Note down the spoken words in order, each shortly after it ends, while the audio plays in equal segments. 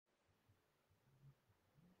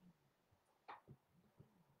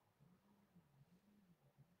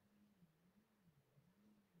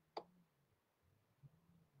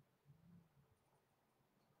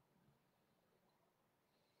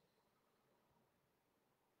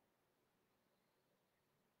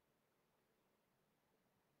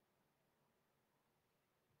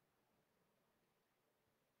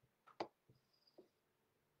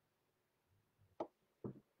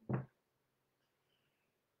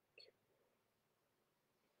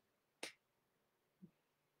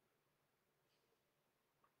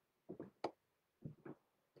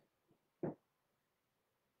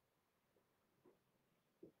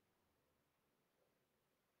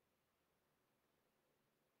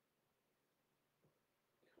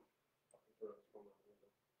Well,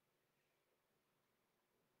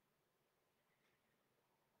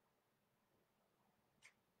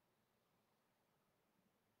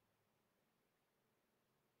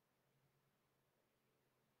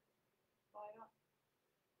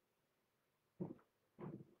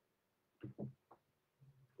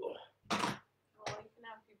 you can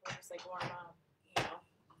have people just like warm up, you know.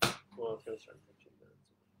 Well, it's gonna start in 15 minutes.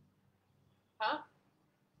 Huh?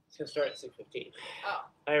 It's gonna start at 6:15. Oh.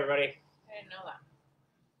 Hi, everybody. I didn't know that.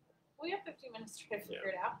 We have 15 minutes to figure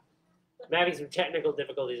it out. I'm having some technical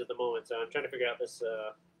difficulties at the moment, so I'm trying to figure out this.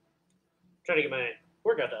 Trying to get my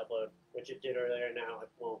workout to upload, which it did earlier. Now it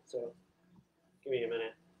won't. So give me a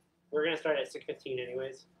minute. We're gonna start at 6:15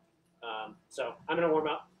 anyways. So I'm gonna warm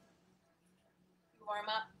up. You warm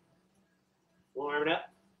up. Warm it up.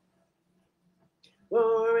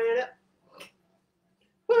 Warm it up.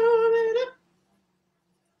 Warm it up.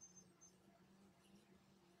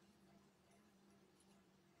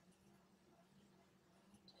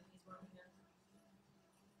 He's warming up.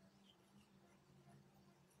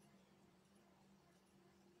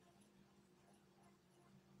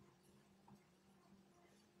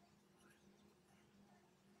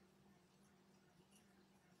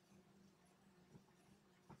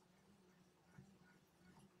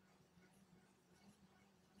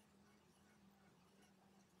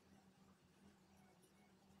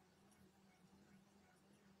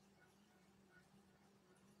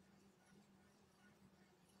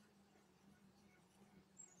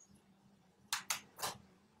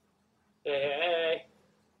 Hey.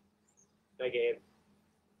 Hi, Gabe.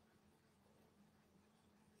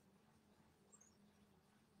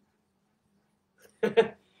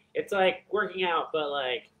 It's like working out, but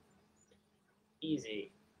like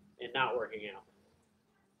easy and not working out.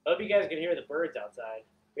 I hope you guys can hear the birds outside.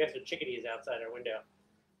 We have some chickadees outside our window.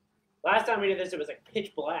 Last time we did this, it was like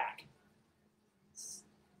pitch black.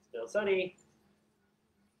 Still sunny.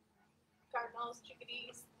 Cardinals,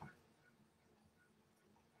 chickadees.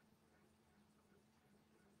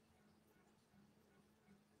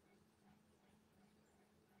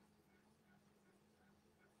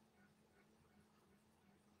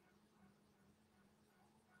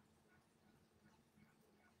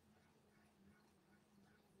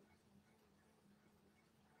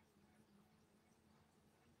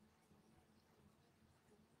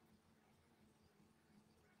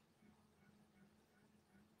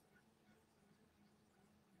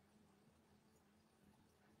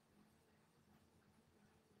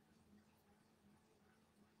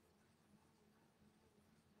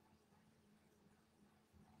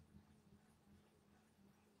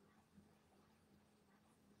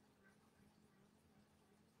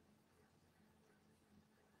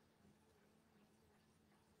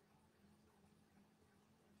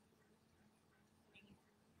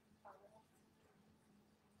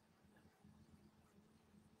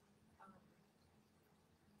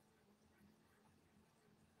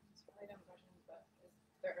 I have a question, but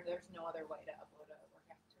there's no other way to upload a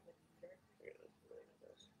workout to the computer?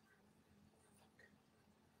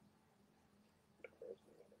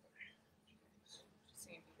 Just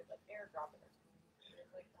seeing if you could like airdrop it or something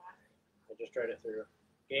like that. I just tried it through.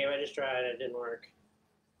 Game, I just tried it. It didn't work.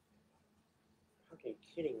 Fucking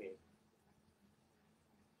kidding me.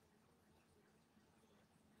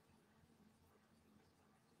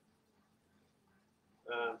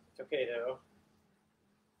 It's okay though.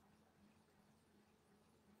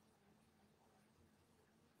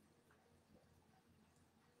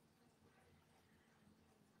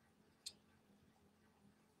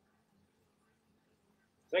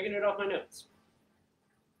 So I can do it off my notes.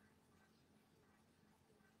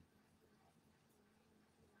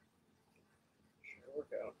 Sure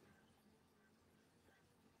work out.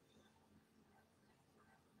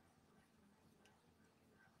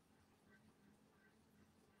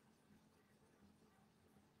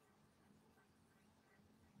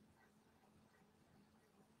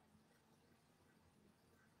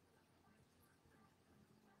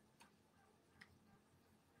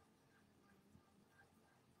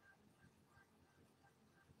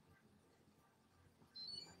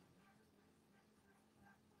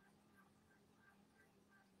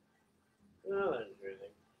 No, that didn't do anything.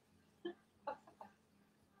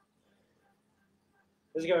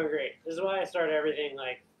 This is going great. This is why I start everything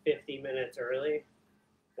like 50 minutes early.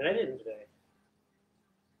 And I didn't today.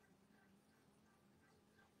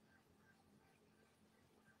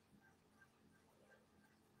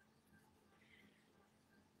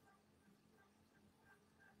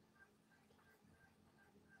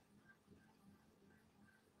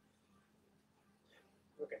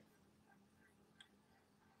 Okay.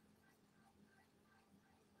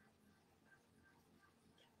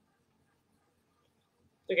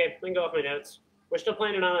 Okay, let me go off my notes. We're still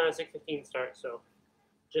planning on a 6:15 start, so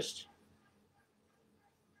just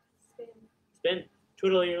spin,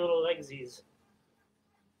 twiddle your little legsies.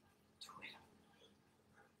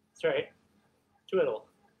 That's right, twiddle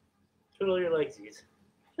your legsies.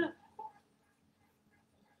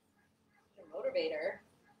 Motivator.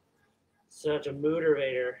 Such a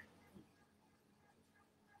motivator.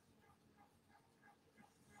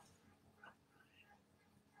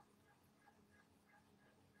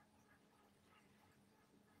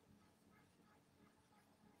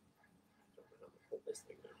 Hold this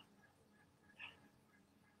thing down.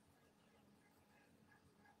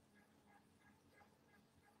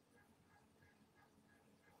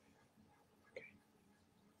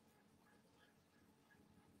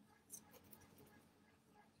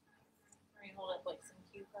 Can you hold up like some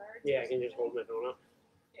cue cards? Yeah, I can just hold my phone up.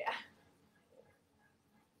 Yeah.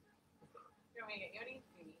 You want me to get you any?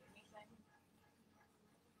 Do you need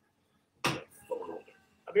anything?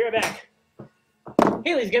 I'll be right back.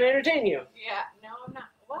 Haley's gonna entertain you. Yeah. No, I'm not.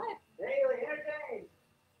 What? Haley, entertain.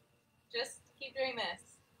 Just keep doing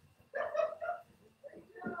this.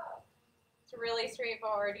 It's really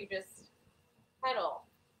straightforward. You just pedal.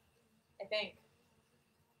 I think.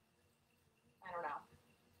 I don't know.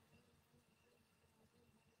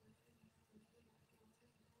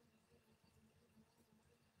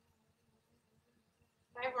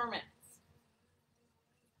 Five more minutes.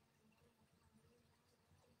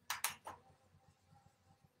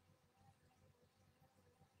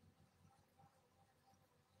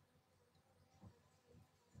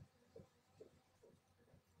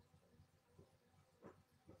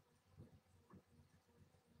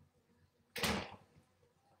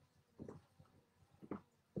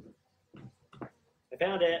 I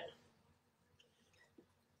found it.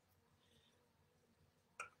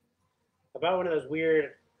 I bought one of those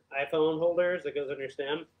weird iPhone holders that goes under your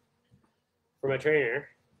stem for my trainer,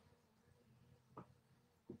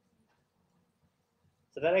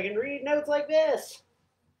 so that I can read notes like this.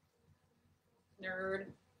 Nerd.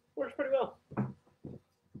 Works pretty well.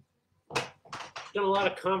 Done a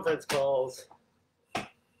lot of conference calls That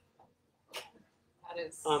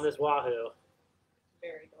is on this Wahoo.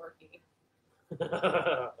 very dorky.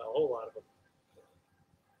 A whole lot of them.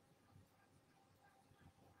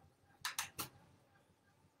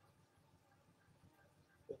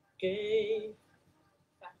 Okay.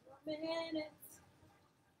 5 more minutes.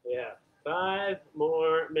 Yeah. 5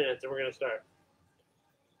 more minutes and we're gonna start.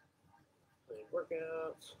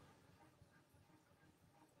 Workouts.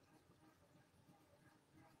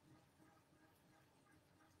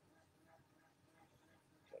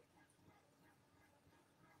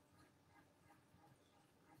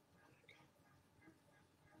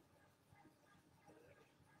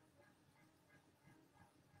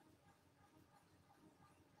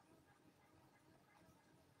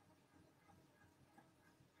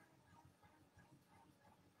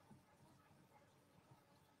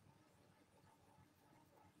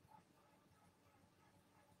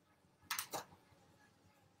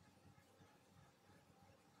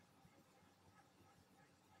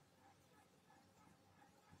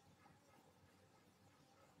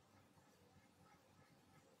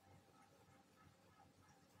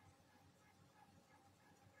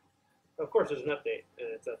 Of course, there's an update,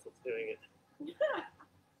 and that's what's doing it.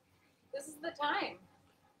 This is the time.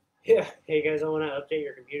 Yeah. Hey, you guys, I want to update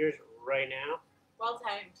your computers right now. Well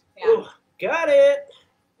timed. Yeah. Ooh, got it.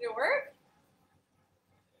 Did it work?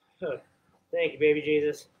 Oh, thank you, baby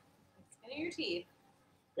Jesus. Skin of your teeth.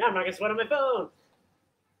 Now I'm not gonna sweat on my phone.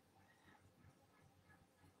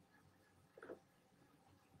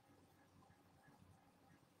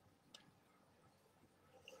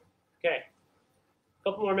 Okay,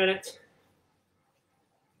 couple more minutes.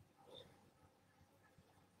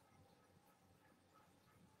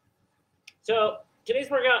 So today's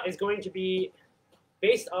workout is going to be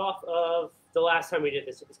based off of the last time we did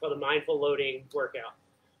this. It's called a mindful loading workout.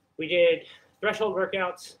 We did threshold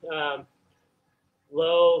workouts,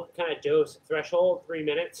 low kind of dose threshold, 3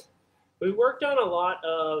 minutes. We worked on a lot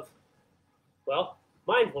of, well,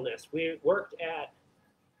 mindfulness. We worked at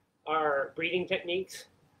our breathing techniques.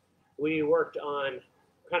 We worked on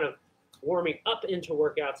kind of warming up into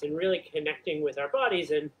workouts and really connecting with our bodies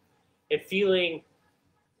and feeling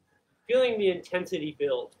the intensity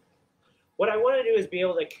build. What I want to do is be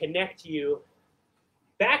able to connect you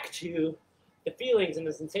back to the feelings and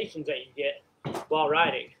the sensations that you get while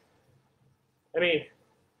riding. I mean,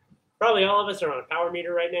 probably all of us are on a power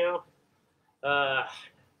meter right now.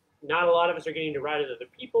 Not a lot of us are getting to ride with other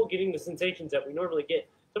people, getting the sensations that we normally get.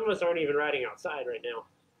 Some of us aren't even riding outside right now.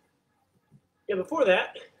 Yeah, before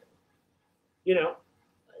that, you know,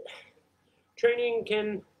 training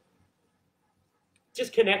can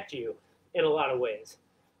disconnect you in a lot of ways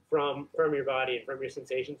from your body and from your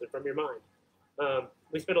sensations and from your mind.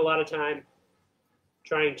 We spend a lot of time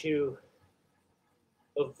trying to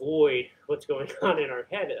avoid what's going on in our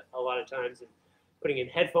head a lot of times, and putting in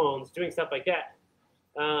headphones, doing stuff like that,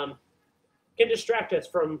 can distract us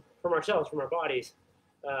from ourselves, from our bodies,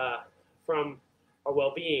 from our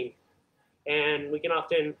well-being, and we can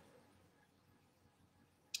often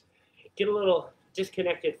get a little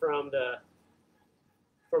disconnected from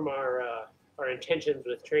our intentions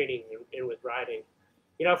with training and with riding.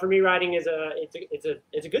 You know, for me, riding is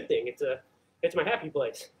it's a good thing. It's my happy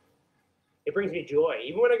place. It brings me joy.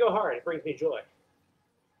 Even when I go hard, it brings me joy.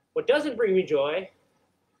 What doesn't bring me joy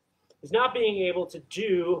is not being able to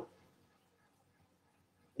do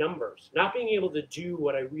numbers, not being able to do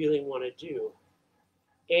what I really want to do.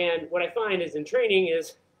 And what I find is in training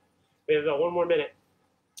is we have about 1 more minute.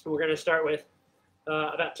 And we're going to start with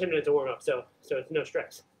about 10 minutes of warm up, so it's no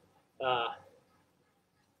stress. What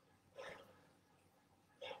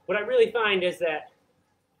I really find is that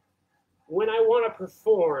when I want to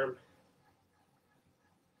perform,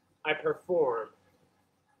 I perform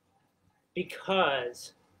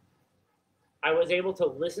because I was able to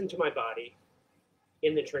listen to my body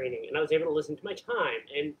in the training, and I was able to listen to my time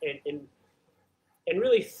and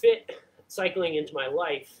really fit cycling into my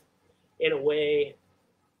life in a way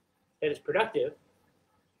that is productive.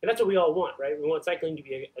 And that's what we all want, right? We want cycling to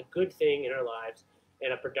be a good thing in our lives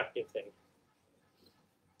and a productive thing.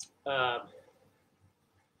 For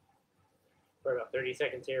about 30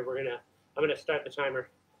 seconds here, I'm gonna start the timer.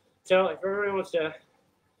 So if everyone wants to,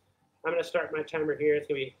 I'm gonna start my timer here. It's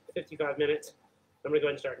gonna be 55 minutes. I'm gonna go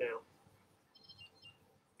ahead and start now.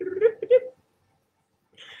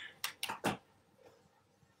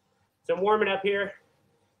 So I'm warming up here.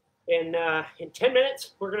 In 10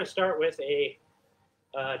 minutes, we're gonna start with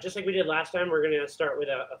just like we did last time, we're gonna start with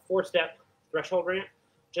a 4-step threshold ramp,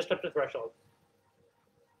 just up to threshold.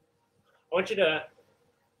 I want you to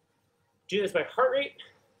do this by heart rate,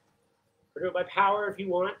 or do it by power if you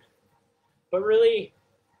want, but really,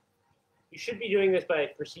 you should be doing this by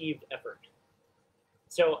perceived effort.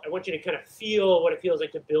 So I want you to kind of feel what it feels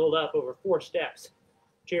like to build up over 4 steps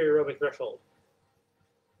to your aerobic threshold.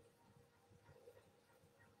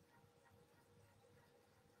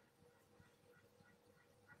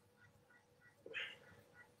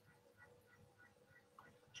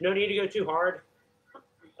 There's no need to go too hard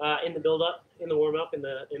in the build up, in the warm up, in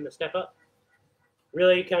the step up.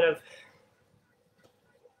 Really kind of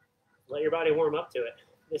let your body warm up to it.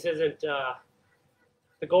 This isn't the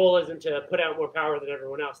goal isn't to put out more power than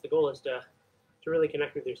everyone else. The goal is to really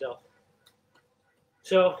connect with yourself.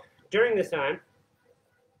 So during this time,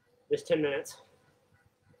 this 10 minutes,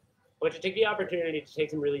 I want you to take the opportunity to take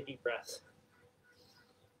some really deep breaths.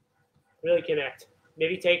 Really connect.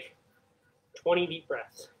 Maybe take 20 deep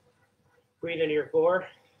breaths. Breathe into your core.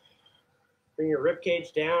 Bring your rib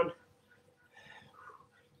cage down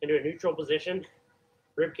into a neutral position.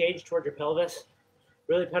 Rib cage towards your pelvis.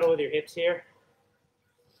 Really pedal with your hips here.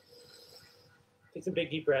 Take some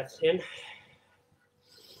big deep breaths in.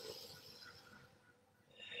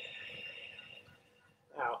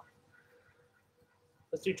 Out.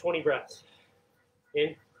 Let's do 20 breaths.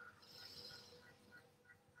 In.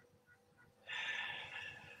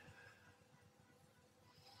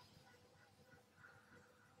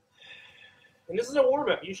 And this is a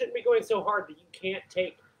warm-up. You shouldn't be going so hard that you can't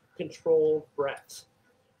take controlled breaths.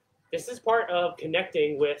 This is part of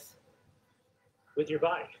connecting with your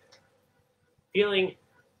body. Feeling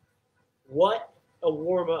what a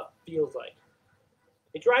warm-up feels like.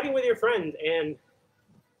 It's riding with your friends and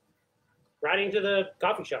riding to the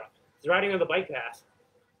coffee shop. It's riding on the bike path.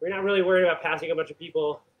 You're not really worried about passing a bunch of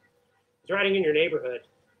people. It's riding in your neighborhood.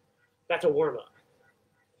 That's a warm-up.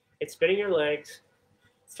 It's spinning your legs.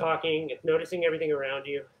 It's talking. It's noticing everything around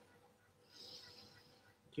you.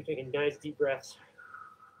 Keep taking nice deep breaths.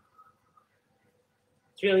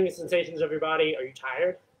 Feeling the sensations of your body. Are you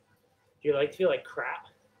tired? Do you feel like crap?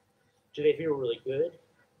 Do they feel really good?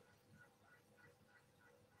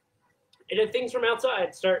 And if things from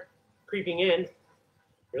outside start creeping in,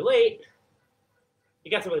 you're late,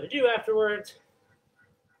 you got something to do afterwards,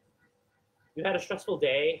 you had a stressful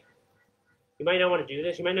day, you might not want to do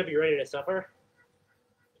this, you might not be ready to suffer.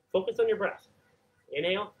 Focus on your breath.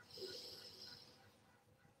 Inhale.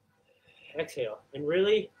 Exhale. And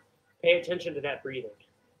really pay attention to that breathing.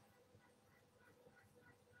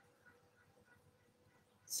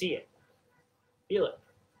 See it. Feel it.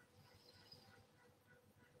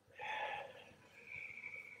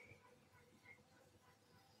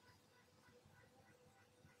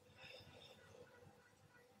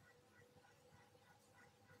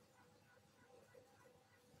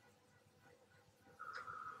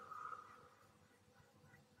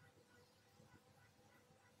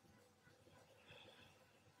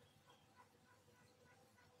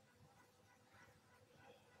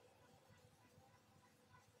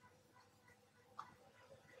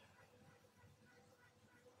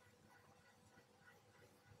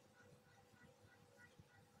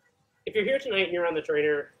 if you're here tonight and you're on the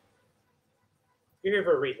trainer, you're here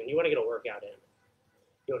for a reason. You want to get a workout in.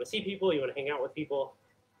 You want to see people. You want to hang out with people.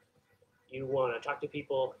 You want to talk to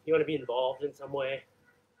people. You want to be involved in some way.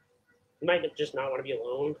 You might just not want to be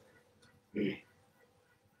alone.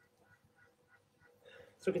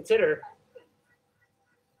 So consider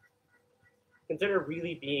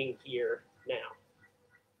really being here now.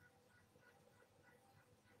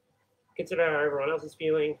 Consider how everyone else is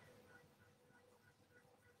feeling.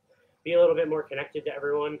 Be a little bit more connected to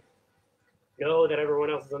everyone. Know that everyone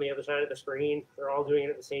else is on the other side of the screen. They're all doing it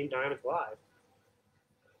at the same time. It's live.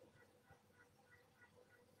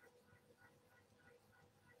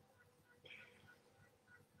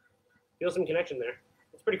 Feel some connection there.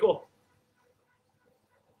 It's pretty cool.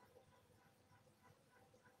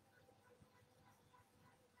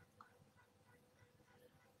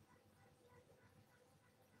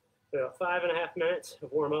 We have 5.5 minutes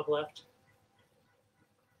of warm-up left.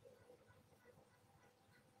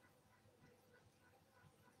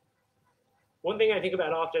 One thing I think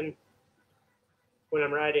about often when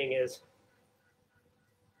I'm riding is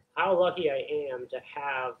how lucky I am to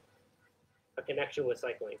have a connection with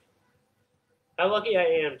cycling. How lucky I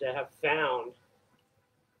am to have found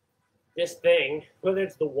this thing, whether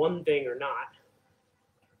it's the one thing or not,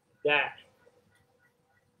 that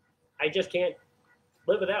I just can't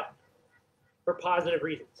live without for positive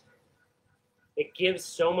reasons. It gives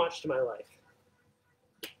so much to my life.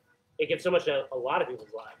 It gives so much to a lot of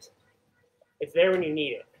people's lives. It's there when you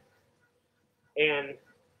need it. And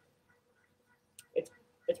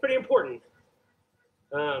it's pretty important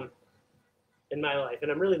in my life.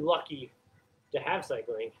 And I'm really lucky to have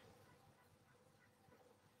cycling,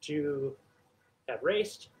 to have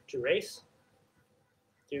raced, to race,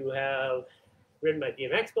 to have ridden my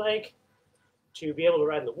BMX bike, to be able to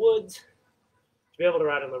ride in the woods, to be able to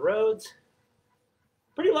ride on the roads.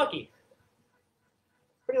 Pretty lucky.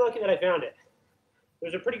 Pretty lucky that I found it.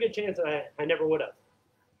 There's a pretty good chance that I never would have.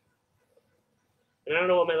 And I don't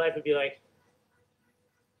know what my life would be like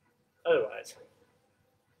otherwise.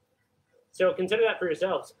 So consider that for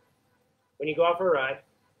yourselves. When you go out for a ride,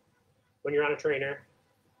 when you're on a trainer,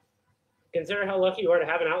 consider how lucky you are to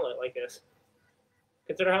have an outlet like this.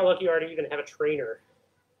 Consider how lucky you are to even have a trainer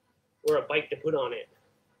or a bike to put on it.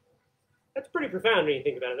 That's pretty profound when you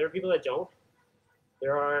think about it. There are people that don't.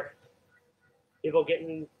 There are people get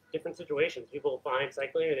in different situations. People find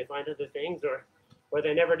cycling or they find other things or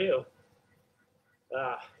they never do.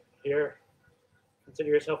 Here, consider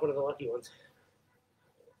yourself one of the lucky ones.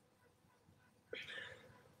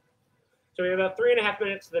 So we have about 3.5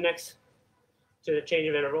 minutes to the change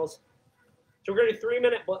of intervals. So we're going to do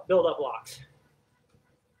 3-minute build-up blocks.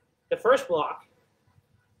 The first block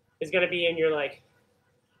is going to be in your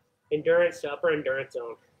endurance to upper endurance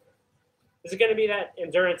zone. This is going to be that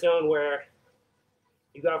endurance zone where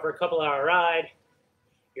you go out for a couple-hour ride,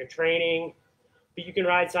 you're training, but you can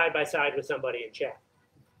ride side by side with somebody and chat.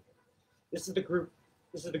 This is the group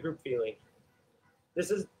feeling.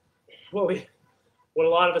 This is what a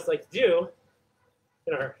lot of us like to do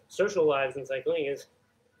in our social lives in cycling is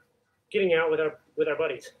getting out with our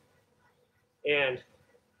buddies. And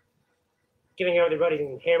getting out with your buddies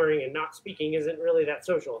and hammering and not speaking isn't really that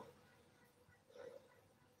social.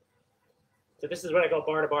 So this is what I call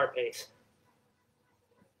bar-to-bar pace.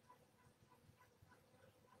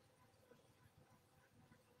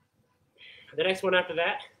 The next one after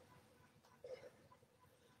that,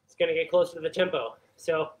 it's going to get closer to the tempo.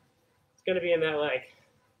 So it's going to be in that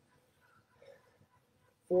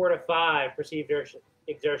 4 to 5 perceived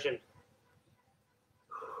exertion.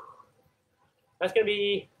 That's going to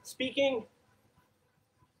be speaking,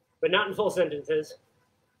 but not in full sentences,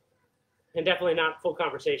 and definitely not full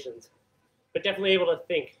conversations, but definitely able to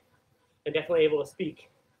think, and definitely able to speak,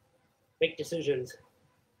 make decisions.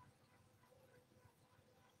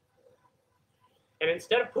 And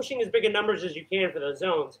instead of pushing as big a numbers as you can for those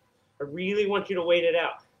zones, I really want you to wait it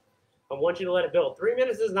out. I want you to let it build. 3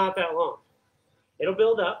 minutes is not that long. It'll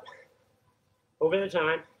build up over the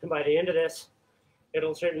time, and by the end of this,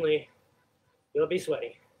 you'll be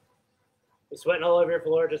sweaty. You're sweating all over your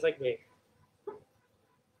floor just like me.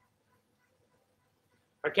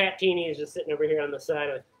 Our cat Teeny is just sitting over here on the side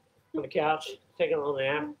on the couch, taking a little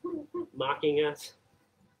nap, mocking us.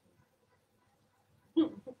 She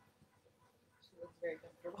looks very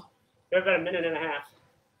comfortable. We have about 1.5 minutes.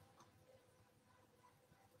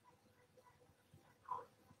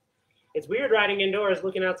 It's weird riding indoors,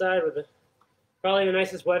 looking outside with probably the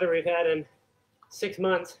nicest weather we've had in 6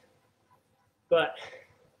 months, but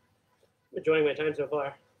I'm enjoying my time so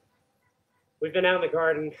far. We've been out in the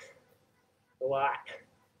garden a lot.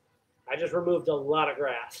 I just removed a lot of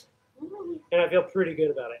grass. and I feel pretty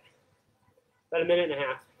good about it. About a minute and a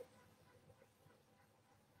half.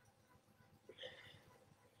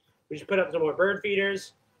 We just put up some more bird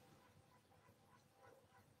feeders.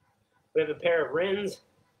 We have a pair of wrens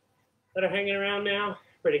that are hanging around now.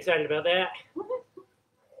 Pretty excited about that.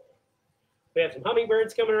 We have some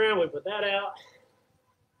hummingbirds coming around. We put that out.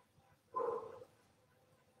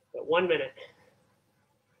 But 1 minute.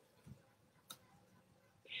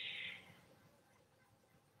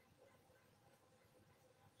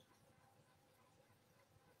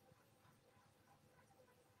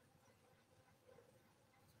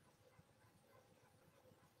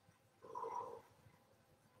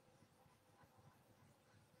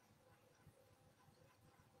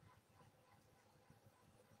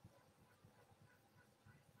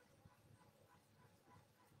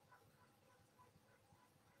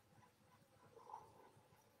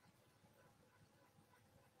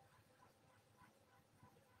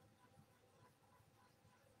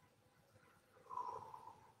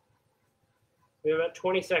 We have about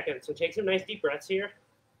 20 seconds, so take some nice deep breaths here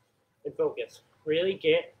and focus. Really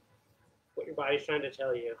get what your body's trying to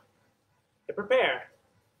tell you. And prepare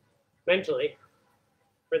mentally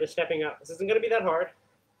for the stepping up. This isn't going to be that hard.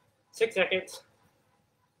 6 seconds.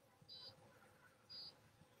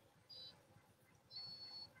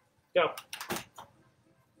 Go.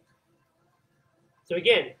 So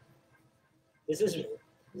again, this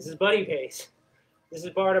is buddy pace. This is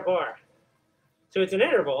bar to bar. So it's an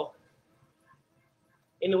interval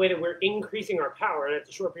in the way that we're increasing our power, and it's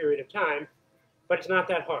a short period of time, but it's not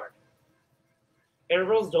that hard.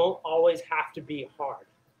 Intervals don't always have to be hard.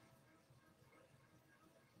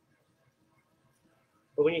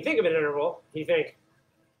 But when you think of an interval, you think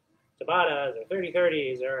Tabatas or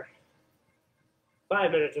 30-30s or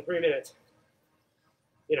 5 minutes or 3 minutes.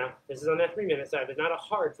 You know, this is on that 3 minute side, but not a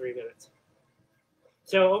hard 3 minutes.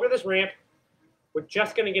 So over this ramp, we're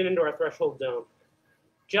just going to get into our threshold zone.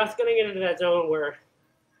 Just going to get into that zone where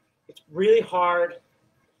it's really hard.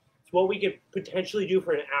 It's what we could potentially do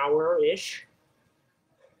for an hour-ish.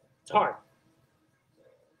 It's hard.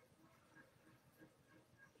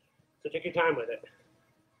 So take your time with it.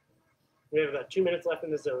 We have about 2 minutes left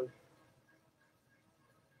in the zone.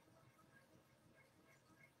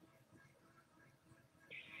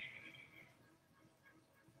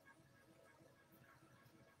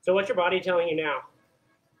 So what's your body telling you now?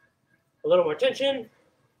 A little more tension,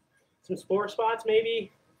 some sore spots maybe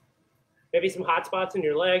some hot spots in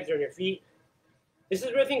your legs or in your feet. This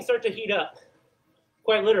is where things start to heat up,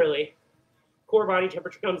 quite literally. Core body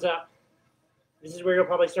temperature comes up. This is where you'll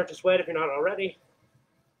probably start to sweat if you're not already.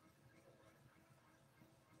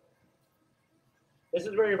 This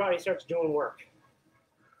is where your body starts doing work.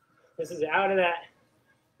 This is out of that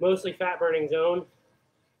mostly fat burning zone,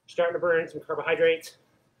 starting to burn some carbohydrates.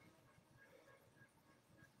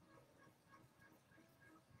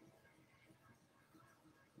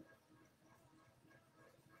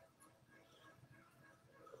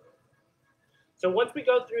 So once we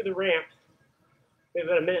go through the ramp, we have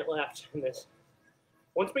about a minute left in this.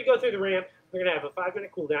 Once we go through the ramp, we're going to have a 5 minute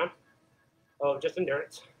cool down of just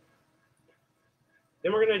endurance.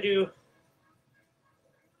 Then we're going to do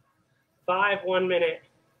 5 1 minute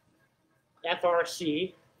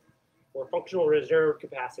FRC, or functional reserve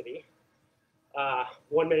capacity,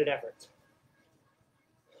 1 minute efforts.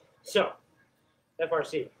 So,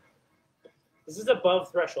 FRC. This is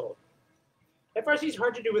above threshold. FRC is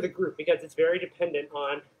hard to do with a group because it's very dependent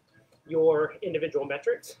on your individual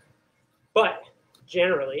metrics, but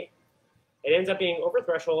generally, it ends up being over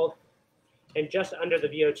threshold and just under the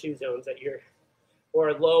VO2 zones that you're,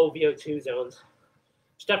 or low VO2 zones.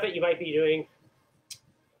 Stuff that you might be doing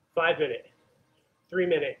 5 minute, 3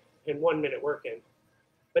 minute, and 1 minute work in.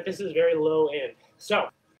 But this is very low end. So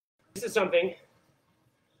this is something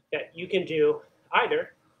that you can do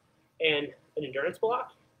either in an endurance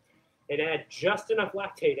block and add just enough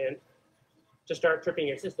lactate in to start tripping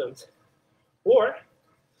your systems, or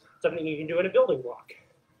something you can do in a building block.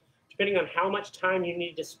 Depending on how much time you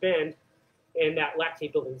need to spend in that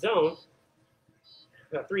lactate building zone,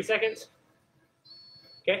 about 3 seconds,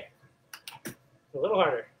 okay? A little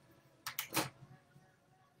harder.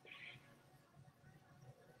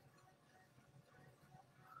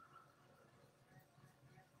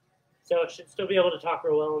 So it should still be able to talk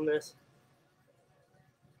real well in this.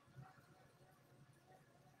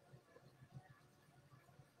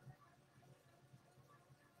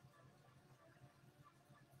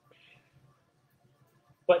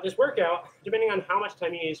 But this workout, depending on how much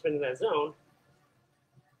time you need to spend in that zone,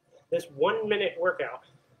 this 1 minute workout,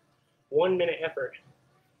 1 minute effort,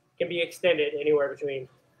 can be extended anywhere between,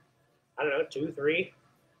 I don't know, 2, 3,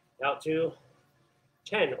 out to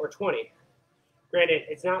 10 or 20. Granted,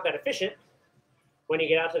 it's not that efficient when you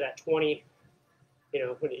get out to that 20,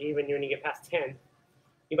 even when you get past 10,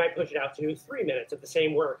 you might push it out to 3 minutes of the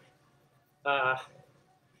same work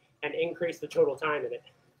and increase the total time in it.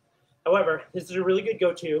 However, this is a really good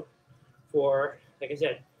go-to for, like I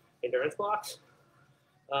said, endurance blocks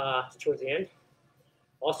towards the end.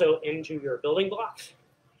 Also into your building blocks.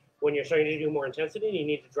 When you're starting to do more intensity, you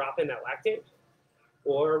need to drop in that lactate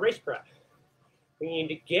or race prep. You need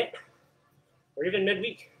to get, or even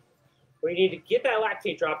midweek, where you need to get that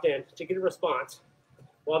lactate dropped in to get a response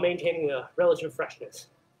while maintaining the relative freshness.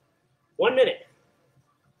 1 minute,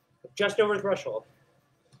 just over threshold.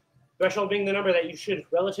 Threshold being the number that you should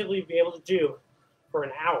relatively be able to do for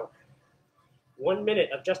an hour. 1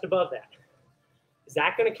 minute of just above that. Is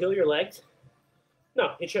that going to kill your legs?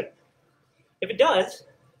 No, it shouldn't. If it does,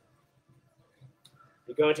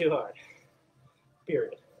 you're going too hard.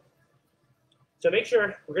 Period. So make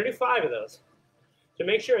sure, we're going to do 5 of those. So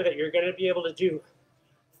make sure that you're going to be able to do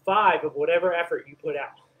 5 of whatever effort you put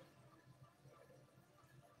out.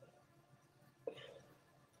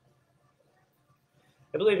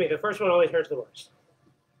 And believe me, the first one always hurts the worst.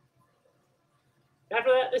 After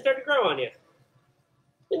that, they start to grow on you.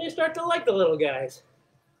 Then you start to like the little guys.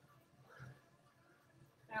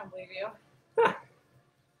 I don't believe you.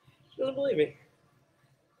 She doesn't believe me.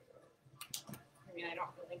 I mean, I don't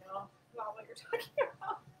really know about what you're talking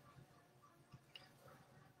about.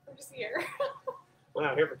 I'm just here.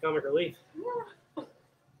 Wow, here for comic relief.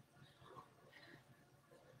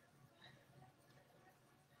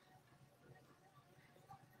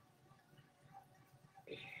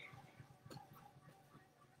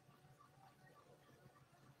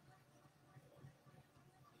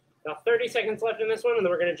 About 30 seconds left in this one, and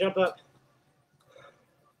then we're going to jump up.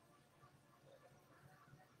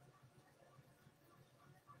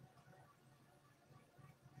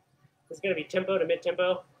 This is going to be tempo to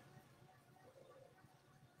mid-tempo.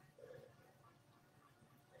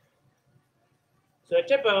 So at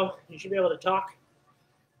tempo, you should be able to talk.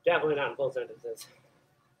 Definitely not in full sentences.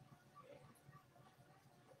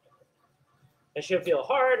 That should feel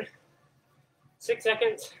hard. 6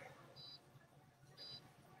 seconds.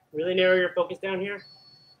 Really narrow your focus down here.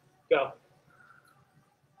 Go.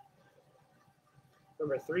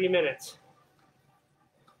 Remember, 3 minutes.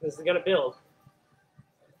 This is going to build.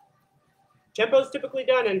 Tempo is typically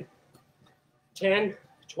done in 10,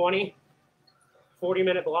 20,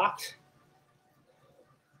 40-minute blocks.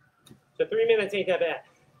 So 3 minutes ain't that bad.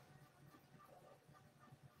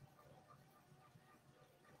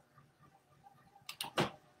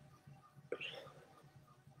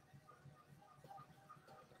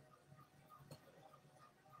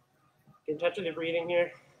 Get in touch with your breathing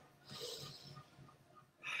here.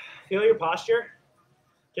 Feel your posture.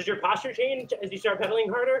 Does your posture change as you start pedaling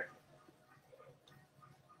harder?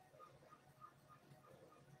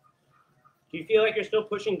 Do you feel like you're still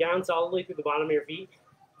pushing down solidly through the bottom of your feet?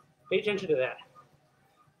 Pay attention to that.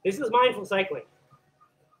 This is mindful cycling.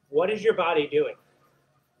 What is your body doing?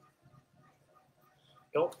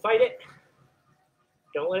 Don't fight it.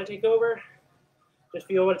 Don't let it take over. Just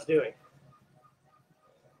feel what it's doing.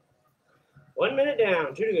 1 minute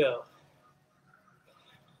down, 2 to go.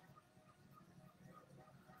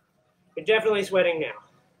 You're definitely sweating now.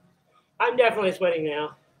 I'm definitely sweating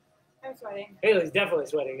now. I'm sweating. Haley's definitely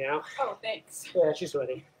sweating now. Oh, thanks. Yeah, she's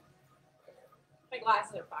sweating. My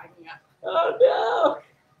glasses are fogging up. Oh no!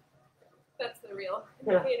 That's the real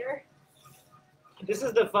indicator. This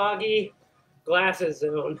is the foggy glasses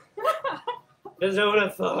zone. The zone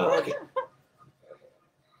of fog.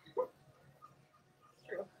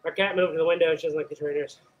 True. Our cat moved to the window. She doesn't like the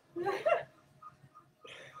trainers.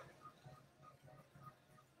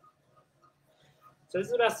 So this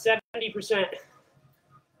is about 70%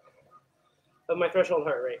 of my threshold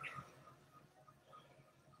heart rate.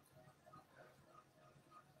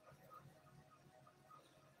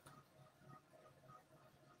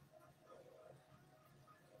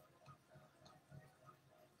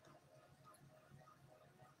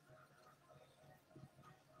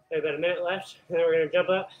 Okay, about a minute left, and then we're going to jump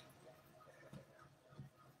up.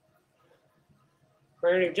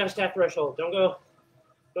 We're going to do just that threshold. Don't go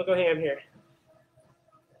ham here.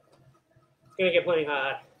 It's going to get plenty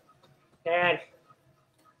hot. Dad.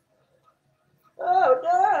 Oh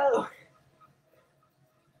no!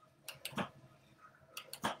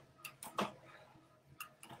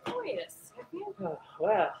 Wait a second. Oh,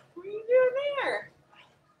 wow. What are you doing there?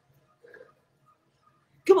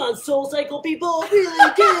 Come on, Soul Cycle people,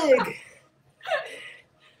 really dig!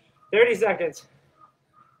 30 seconds.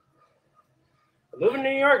 I'm moving to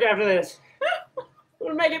New York after this. We're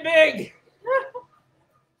gonna make it big.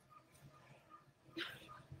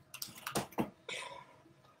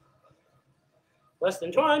 Less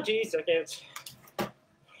than 20 seconds.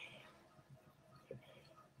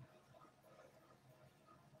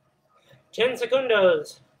 Ten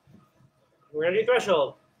segundos. We're gonna do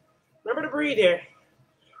threshold. Remember to breathe here.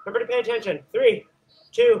 Remember to pay attention. 3,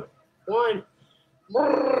 2, 1.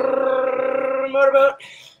 Motorboat.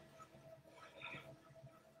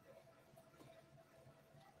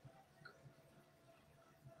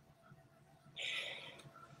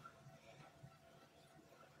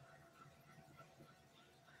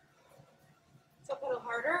 So pedal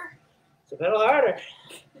harder. So pedal harder.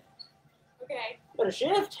 Okay. Better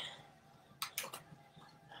shift.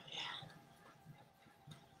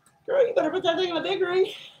 Girl, you better put that thing in the big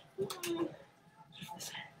ring.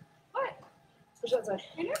 What? Push that side.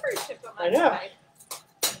 I never shift on I that know. side.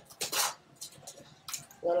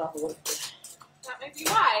 Let off a little. That might be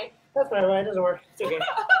why. That's probably why it doesn't work. It's okay.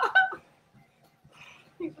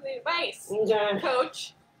 Thanks for the advice, Anytime.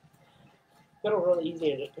 Coach. Pedal really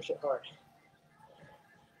easy and just push it hard.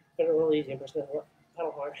 Pedal really easy and push the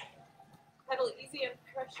pedal hard. Pedal easy and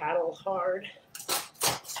pressure. Paddle hard.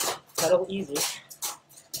 Pedal easy.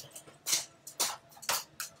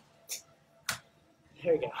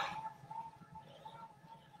 There we go.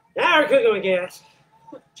 Now we're cooking with gas.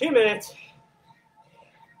 2 minutes.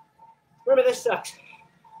 Remember, this sucks.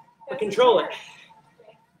 But control it. Okay.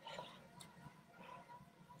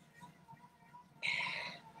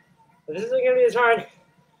 But this isn't going to be as hard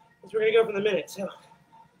as we're going to go for the minute. So,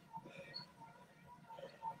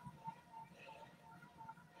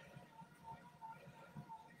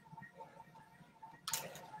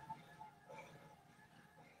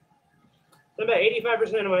 I'm about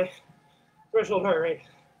 85% of my threshold heart rate.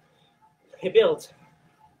 It builds.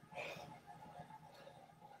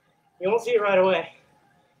 You won't see it right away.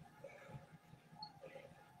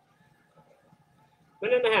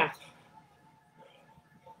 Minute and a half.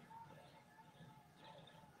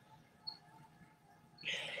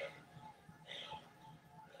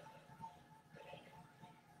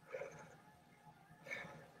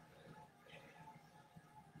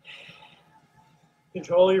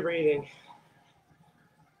 Control your breathing.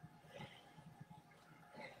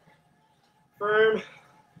 Firm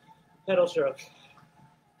pedal strokes.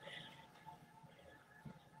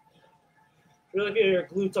 Really feel your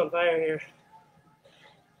glutes on fire here.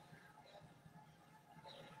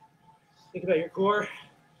 Think about your core,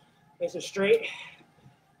 nice and straight.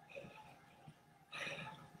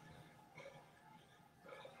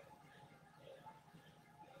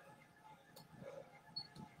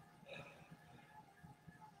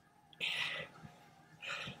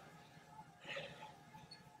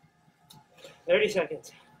 "30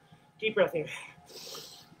 seconds. Deep breath here.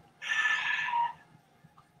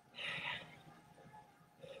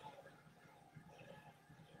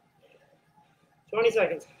 "20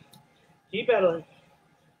 seconds. Keep pedaling.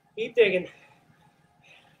 Keep digging.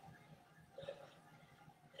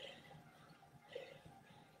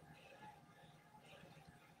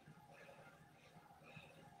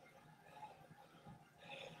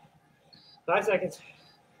 "5 seconds.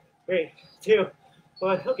 3, 2,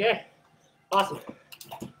 1. Okay. Awesome.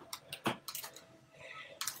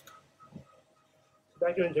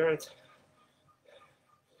 Back to endurance.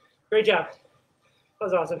 Great job. That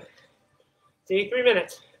was awesome. See, 3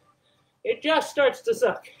 minutes. It just starts to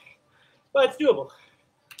suck, but it's doable.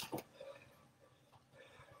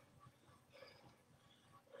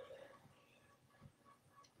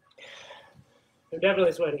 I'm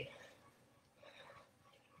definitely sweaty.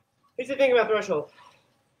 Here's the thing about threshold.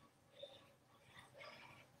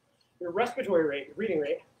 Your respiratory rate, your breathing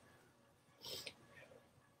rate,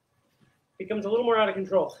 becomes a little more out of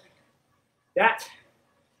control. That's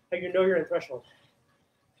how you know you're in threshold.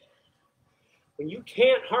 When you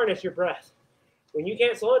can't harness your breath, when you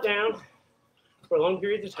can't slow it down for long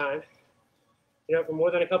periods of time, for more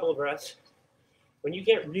than a couple of breaths, when you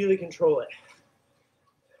can't really control it.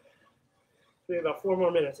 We have about 4 more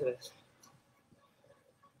minutes of this.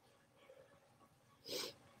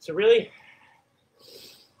 So really,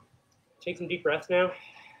 take some deep breaths now,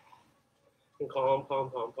 and calm.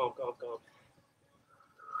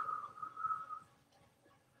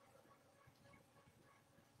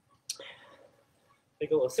 Take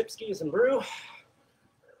a little sip ski of some brew.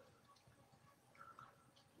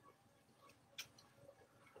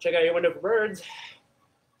 Check out your window for birds.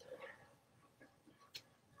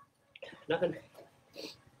 Nothing?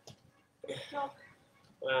 No.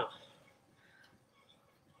 Wow.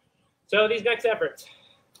 So these next efforts.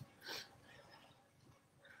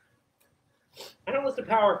 I don't list a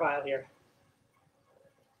power file here.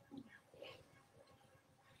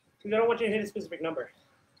 because I don't want you to hit a specific number.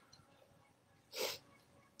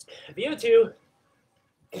 VO2,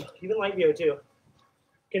 even light VO2,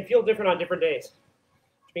 can feel different on different days,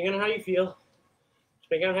 depending on how you feel,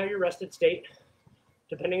 depending on how your rested state,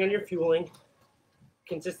 depending on your fueling,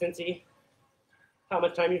 consistency, how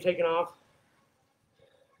much time you've taken off.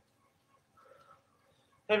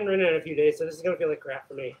 I haven't ridden in a few days, so this is going to feel like crap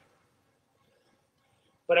for me.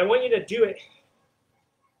 But I want you to do it.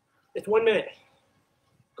 It's 1 minute.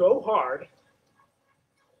 Go hard.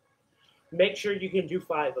 Make sure you can do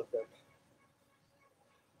 5 of them.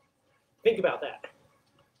 Think about that.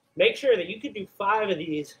 Make sure that you can do 5 of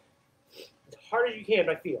these as hard as you can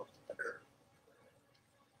by feel.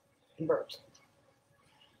 And burps.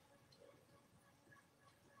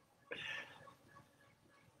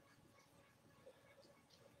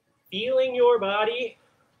 Feeling your body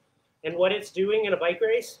and what it's doing in a bike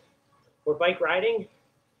race or bike riding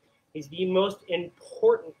is the most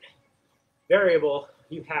important variable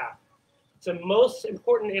you have. It's the most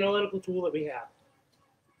important analytical tool that we have.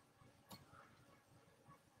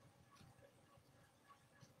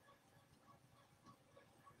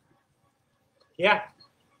 Yeah,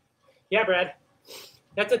 Brad.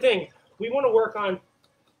 That's the thing. We want to work on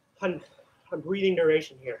breathing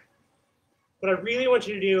duration here. What I really want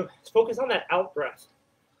you to do is focus on that out breath.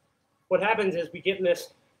 What happens is we get in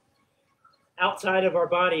this outside of our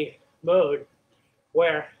body mode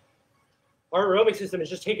where our aerobic system is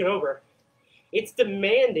just taken over. It's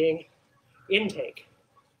demanding intake,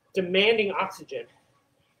 demanding oxygen.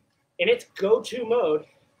 And its go-to mode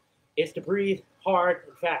is to breathe hard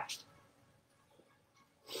and fast.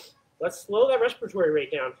 Let's slow that respiratory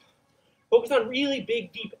rate down. Focus on really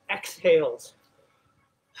big, deep exhales.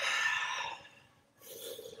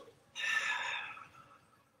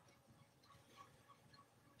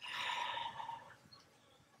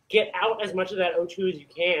 Get out as much of that O2 as you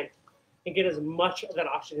can and get as much of that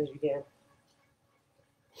oxygen as you can.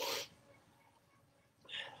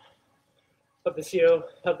 Of the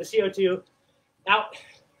CO2 out,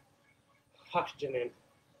 oxygen in.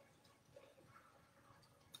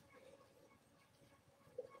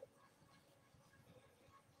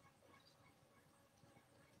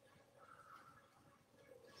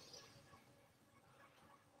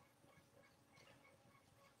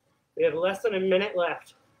 We have less than a minute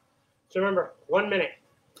left. So remember, 1 minute.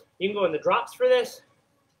 You can go in the drops for this.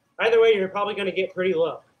 Either way, you're probably going to get pretty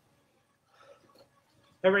low.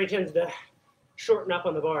 Everybody tends to shorten up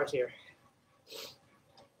on the bars here.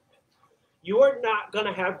 You are not going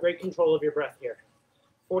to have great control of your breath here.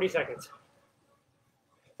 40 seconds.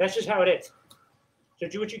 That's just how it is. So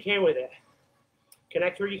do what you can with it.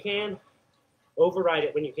 Connect where you can. Override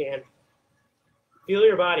it when you can. Feel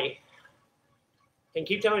your body. And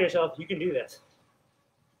keep telling yourself, you can do this.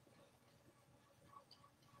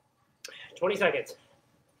 20 seconds.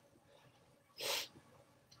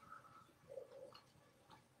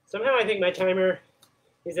 Somehow I think my timer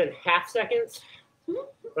is in half seconds,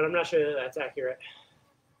 but I'm not sure that that's accurate.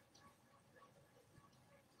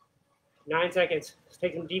 9 seconds. Let's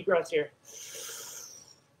take some deep breaths here.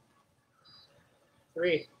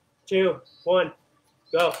 3, 2, 1,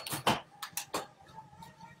 go.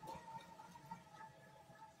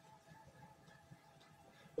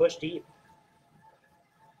 Push deep.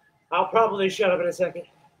 I'll probably shut up in a second.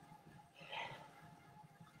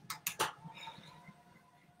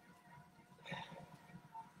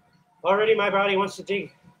 Already my body wants to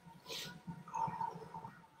dig.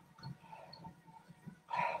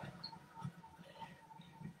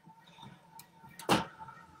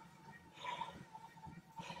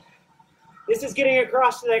 This is getting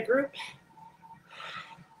across to that group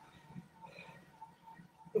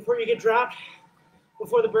before you get dropped,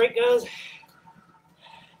 before the break goes.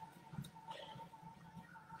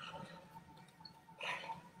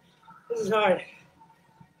 This is hard.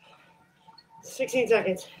 16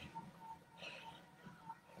 seconds.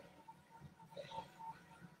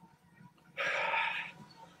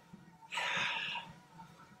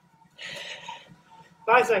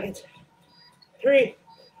 Five seconds. 3,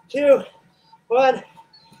 2, 1.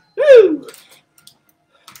 Woo!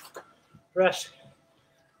 Rest.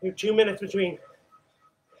 You're 2 minutes between.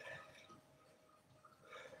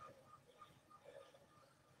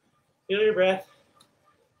 Feel your breath.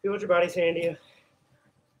 Feel what your body's saying to you.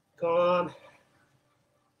 Calm.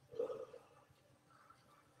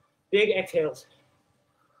 Big exhales.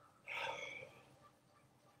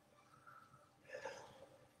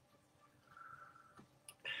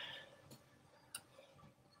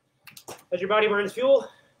 As your body burns fuel,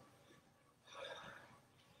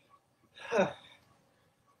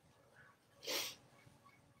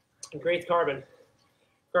 it creates carbon.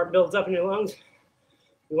 Carbon builds up in your lungs.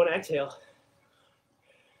 You want to exhale.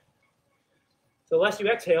 The less you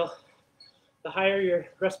exhale, the higher your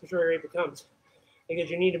respiratory rate becomes, because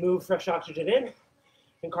you need to move fresh oxygen in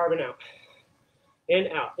and carbon out. In,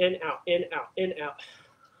 out, in, out, in, out, in, out.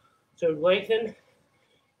 So lengthen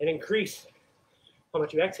and increase how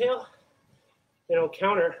much you exhale, and it'll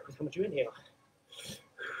counter with how much you inhale.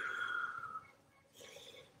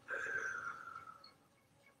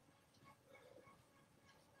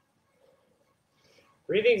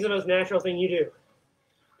 Breathing is the most natural thing you do,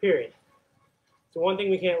 period. It's the one thing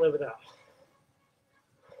we can't live without.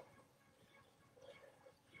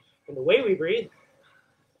 And the way we breathe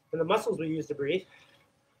and the muscles we use to breathe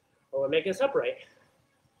are what make us upright.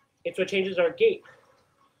 It's what changes our gait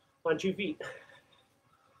on 2 feet.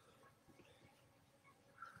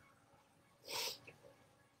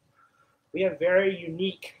 We have very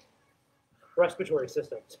unique respiratory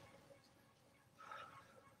systems.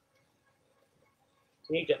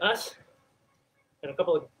 Unique to us and a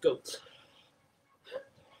couple of goats.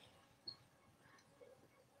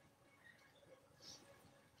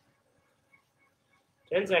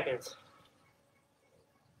 Ten seconds.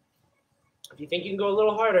 If you think you can go a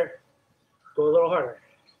little harder, go a little harder.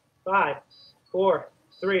 5, 4,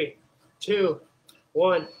 3, 2,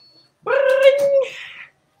 1.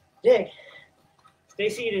 Dig. Stay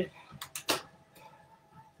seated.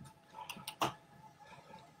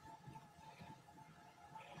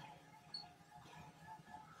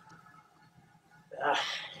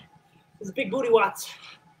 This is big booty watts.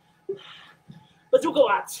 Bazooka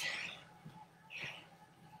watts.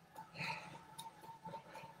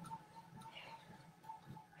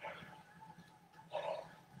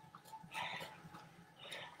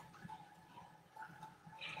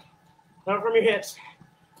 Down from your hips.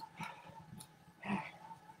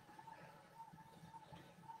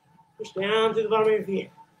 Push down to the bottom of your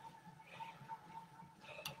feet.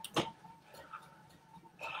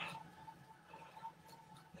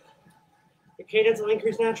 Your cadence will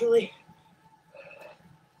increase naturally.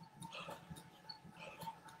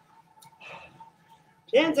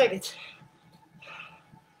 Ten seconds.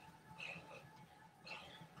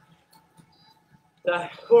 5,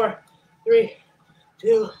 4, 3,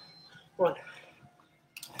 2, 1.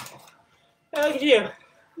 Oh, look at you.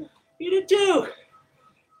 You did 2.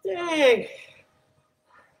 Dang.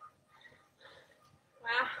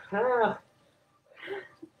 Wow.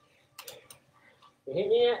 You hit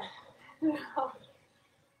me yet? No.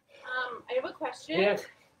 I have a question. Yes.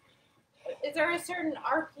 Is there a certain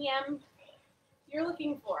RPM you're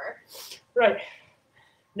looking for? Right.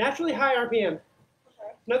 Naturally high RPM.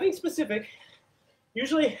 Okay. Nothing specific.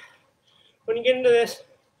 Usually, when you get into this,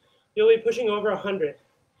 you'll be pushing over 100. Okay.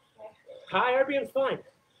 High RPM is fine.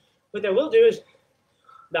 What that will do is,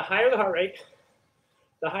 the higher the heart rate,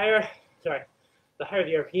 the higher the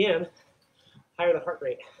RPM, higher the heart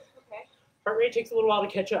rate. Okay. Heart rate takes a little while to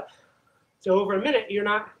catch up. So over a minute, you're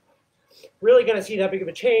not really going to see that big of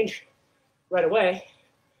a change right away.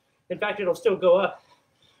 In fact, it'll still go up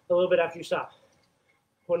a little bit after you stop.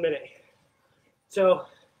 1 minute. So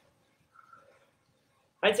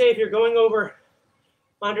I'd say if you're going over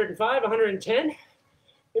 105, 110,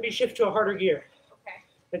 maybe shift to a harder gear. Okay.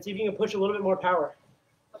 And see if you can push a little bit more power.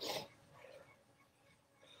 Okay.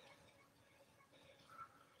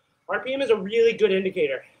 RPM is a really good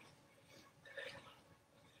indicator.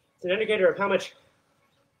 It's an indicator of how much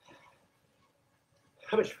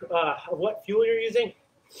of what fuel you're using,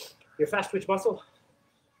 your fast twitch muscle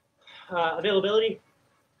availability,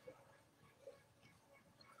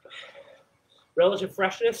 relative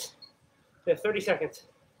freshness. You have 30 seconds.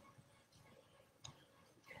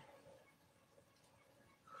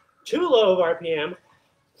 Too low of RPM,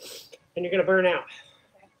 and you're going to burn out.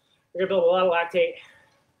 Okay. You're going to build a lot of lactate.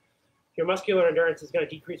 Your muscular endurance is going to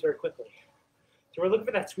decrease very quickly. So we're looking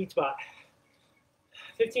for that sweet spot.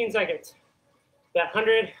 15 seconds. That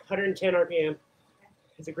 100, 110 RPM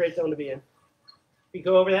is a great zone to be in. If you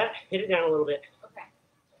go over that, hit it down a little bit. Okay.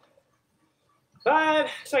 5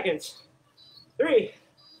 seconds. 3,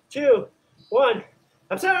 2, 1.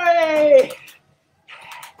 I'm sorry!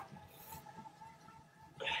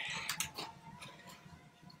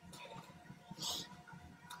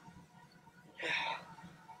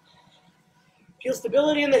 Feel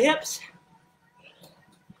stability in the hips.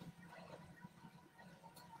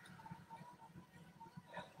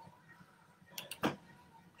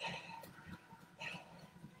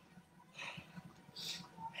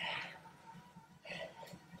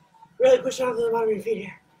 Really push down to the bottom of your feet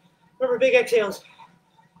here. Remember, big exhales.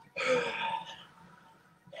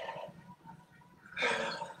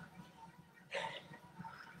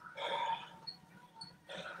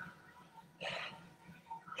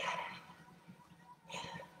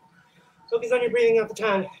 Focus on your breathing out the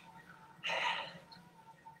time.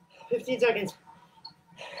 15 seconds.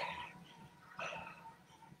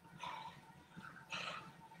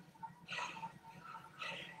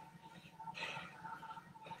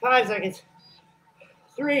 Five seconds.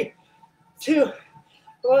 3, 2,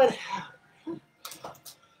 1.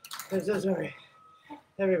 I'm so sorry,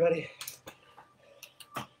 everybody.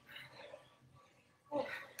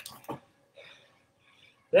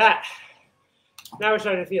 That. Now we're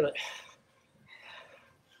starting to feel it.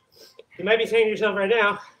 You might be saying to yourself right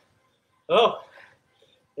now, oh,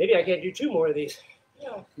 maybe I can't do 2 more of these.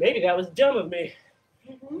 Yeah. Maybe that was dumb of me.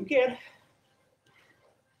 You can.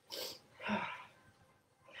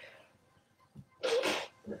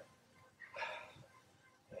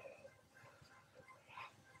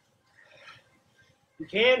 You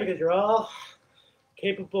can because you're all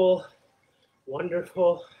capable,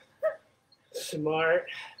 wonderful, smart,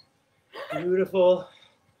 beautiful,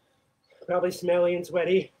 probably smelly and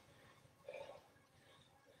sweaty.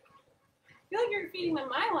 I feel like you're feeding them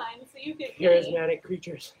my line so you get me. Charismatic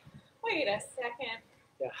creatures. Wait a second.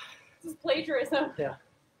 Yeah. This is plagiarism. Yeah.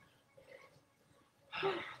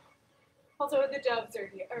 Also, the doves are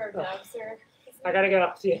here. Or doves are. I gotta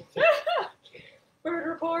go. See you. Bird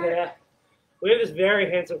report. Yeah. We have this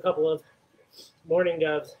very handsome couple of mourning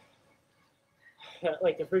doves that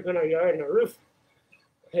like to frequent our yard and our roof.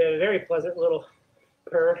 They have a very pleasant little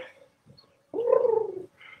purr.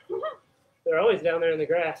 They're always down there in the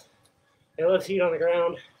grass. They love to eat on the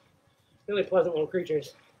ground. Really pleasant little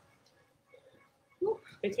creatures.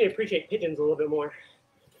 Makes me appreciate pigeons a little bit more.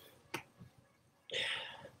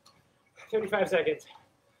 75 seconds.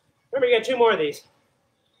 Remember, you got 2 more of these.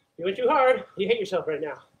 If you went too hard, you hate yourself right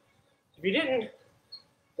now. If you didn't,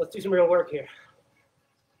 let's do some real work here.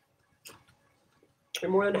 You're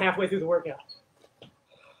more than halfway through the workout.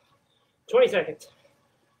 20 seconds.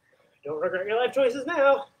 Don't regret your life choices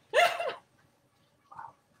now.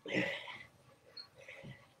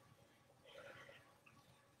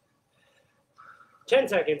 10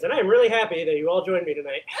 seconds, and I am really happy that you all joined me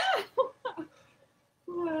tonight.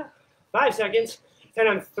 5 seconds, and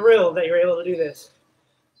I'm thrilled that you're able to do this.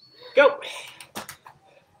 Go.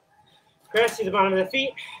 Press to the bottom of the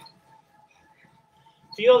feet.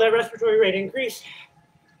 Feel that respiratory rate increase.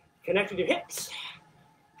 Connect with your hips.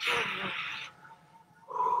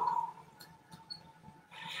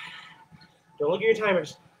 Don't look at your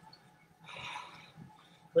timers.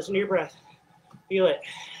 Listen to your breath. Feel it.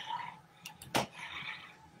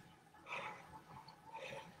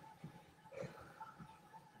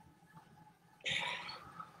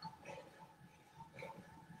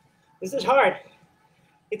 This is hard.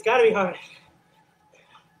 It's got to be hard.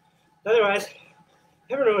 Otherwise,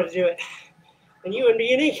 everyone would do it. And you wouldn't be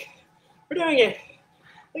unique for doing it.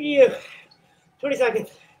 Look at you. 20 seconds.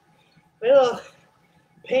 My little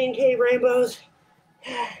pain cave rainbows.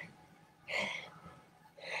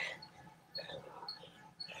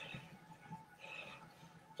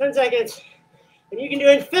 10 seconds. And you can do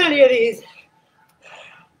infinity of these.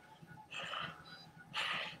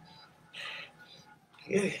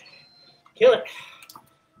 Good. Kill it.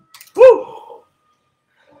 Woo!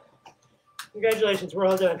 Congratulations, we're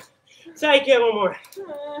all done. Psych, you have one more.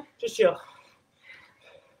 Just chill.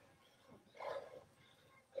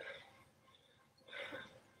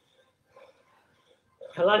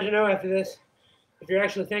 I'd like to know after this if you're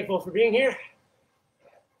actually thankful for being here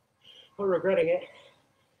or regretting it.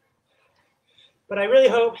 But I really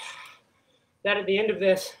hope that at the end of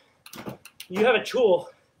this, you have a tool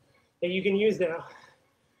that you can use now.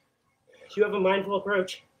 You have a mindful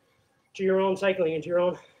approach to your own cycling and to your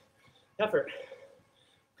own effort.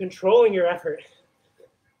 Controlling your effort.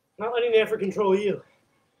 Not letting the effort control you.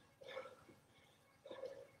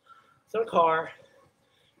 It's not a car.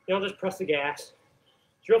 You don't just press the gas.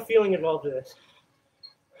 There's real feeling involved in this.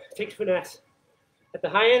 It takes finesse at the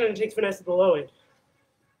high end and it takes finesse at the low end.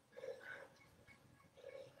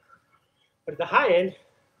 But at the high end,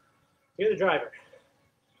 you're the driver.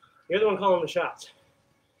 You're the one calling the shots.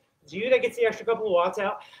 It's you that gets the extra couple of watts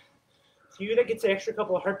out. It's you that gets the extra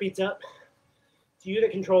couple of heartbeats up. It's you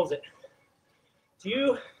that controls it. It's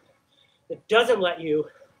you that doesn't let you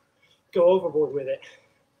go overboard with it.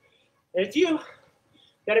 And it's you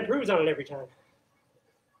that improves on it every time.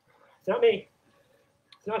 It's not me.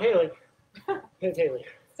 It's not Haley. It's Haley.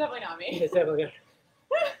 It's definitely not me. It's definitely not.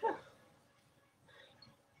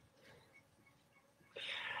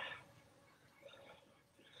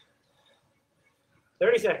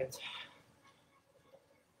 30 seconds.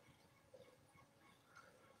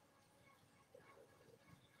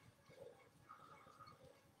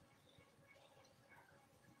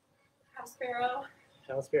 House sparrow.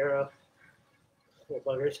 House sparrow.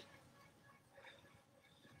 Little buggers.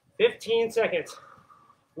 15 seconds.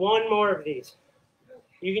 One more of these.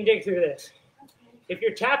 You can dig through this. If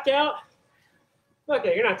you're tapped out,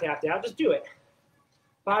 okay, you're not tapped out. Just do it.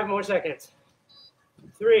 5 more seconds.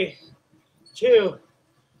 3, 2,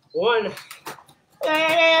 1.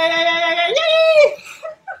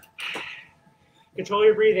 Control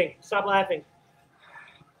your breathing. Stop laughing.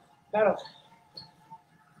 Pedal.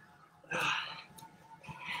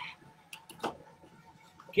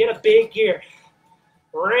 Get a big gear.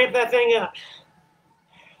 Ramp that thing up.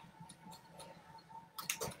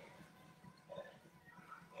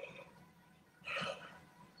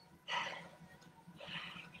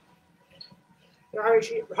 Your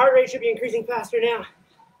heart rate should be increasing faster now.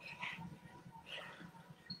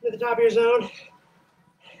 At the top of your zone.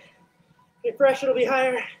 Your pressure will be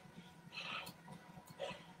higher.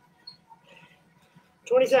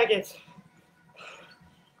 20 seconds.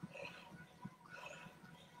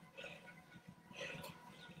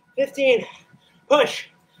 $15. Push.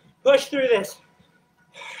 Push through this.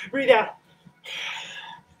 Breathe out.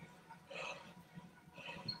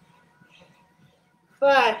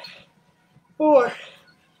 5, 4,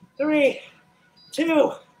 3,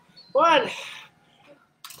 2, 1.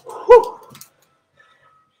 Whew.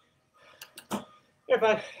 Here,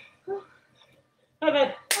 bud. Hi,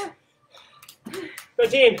 bud.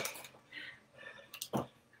 Routine.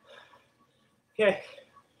 Okay.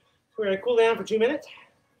 We're going to cool down for 2 minutes.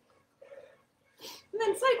 And then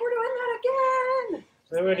it's like, we're doing that again.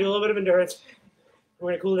 So then we're going to do a little bit of endurance. We're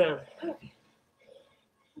going to cool down. Okay.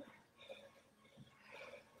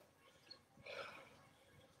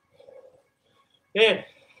 Man,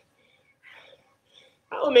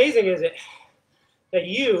 how amazing is it that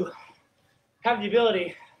you have the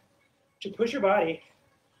ability to push your body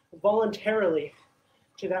voluntarily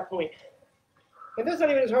to that point? And that's not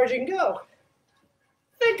even as hard as you can go.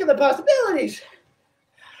 Think of the possibilities.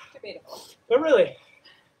 Debatable. But really,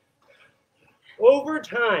 over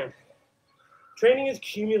time, training is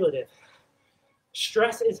cumulative.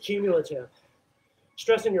 Stress is cumulative.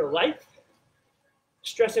 Stress in your life,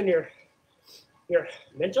 stress in your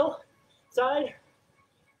mental side,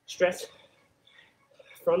 stress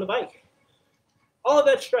from the bike. All of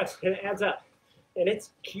that stress, and it adds up, and it's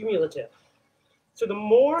cumulative. So the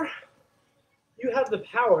more you have the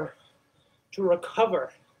power to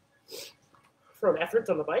recover from efforts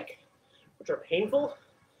on the bike, which are painful,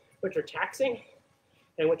 which are taxing,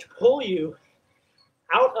 and which pull you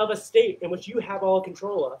out of a state in which you have all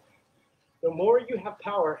control of, the more you have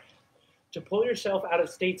power to pull yourself out of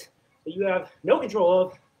states that you have no control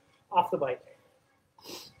of off the bike.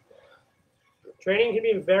 Training can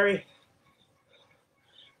be very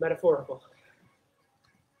metaphorical.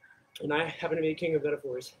 And I happen to be the king of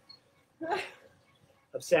metaphors.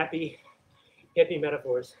 Of sappy, hippie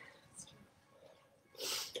metaphors.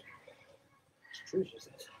 It's true, she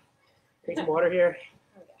says. Take some water here.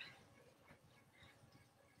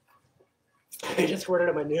 I just squirted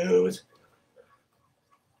up my nose.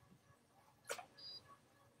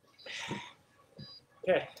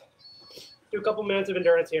 Okay, do a couple minutes of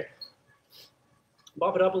endurance here.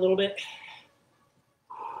 Bump it up a little bit.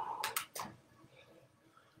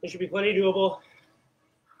 It should be plenty doable.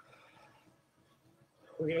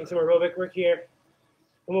 We're getting some aerobic work here.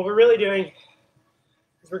 And what we're really doing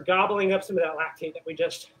is we're gobbling up some of that lactate that we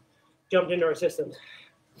just dumped into our systems.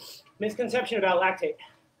 Misconception about lactate.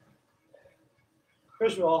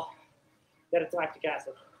 First of all, that it's lactic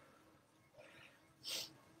acid.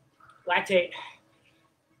 Lactate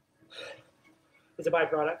is a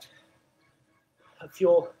byproduct of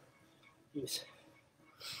fuel use.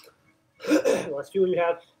 The less fuel you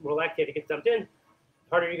have, the more lactate gets dumped in. The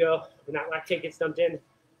harder you go, when that lactate gets dumped in,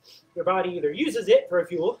 your body either uses it for a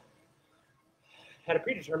fuel at a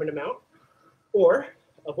predetermined amount, or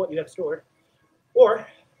of what you have stored, or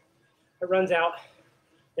it runs out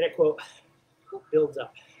and it, quote, builds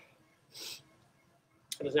up.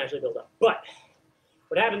 It doesn't actually build up. But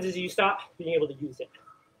what happens is you stop being able to use it.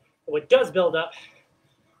 And what does build up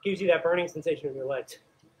gives you that burning sensation in your legs,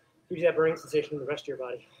 gives you that burning sensation in the rest of your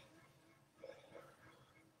body.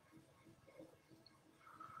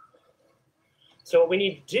 So what we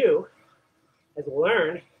need to do is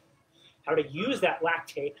learn how to use that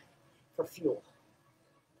lactate for fuel.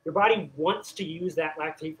 Your body wants to use that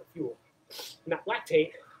lactate for fuel. And that lactate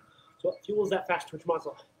is what fuels that fast twitch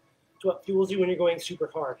muscle. It's what fuels you when you're going super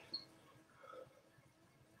hard.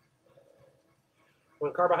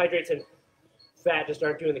 When carbohydrates and fat just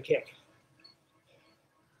aren't doing the kick.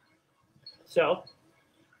 So,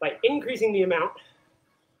 by increasing the amount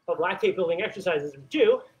of lactate building exercises we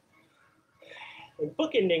do, and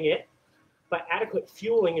bookending it by adequate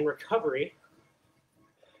fueling and recovery,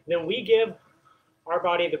 then we give our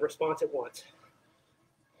body the response it wants.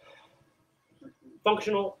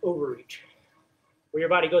 Functional overreach, where your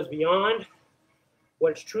body goes beyond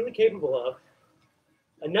what it's truly capable of,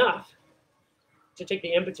 enough to take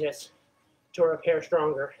the impetus to repair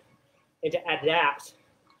stronger and to adapt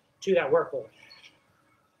to that workload.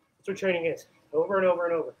 That's what training is. Over and over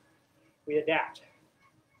and over. We adapt.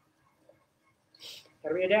 How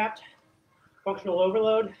do we adapt? Functional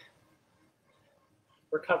overload,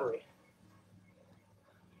 recovery.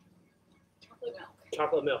 Chocolate milk.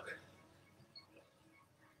 Chocolate milk.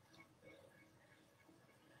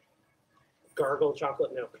 Gargle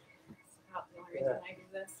chocolate milk. Stop. The only reason I do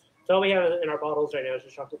this. So all we have in our bottles right now is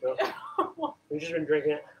just chocolate milk. We've just been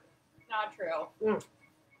drinking it. Not true.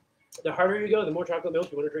 The harder you go, the more chocolate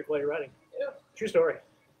milk you want to drink while you're riding. Ew. True story.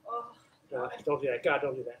 Oh, Don't do that. God,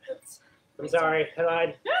 don't do that. that's, I'm sorry. I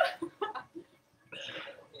lied. you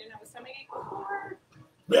didn't have a stomachache before?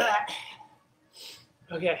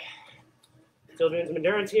 Okay. Still doing some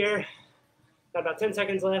endurance here. Got about 10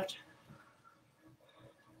 seconds left.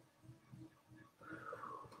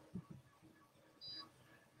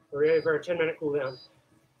 We're ready for a 10-minute cool down.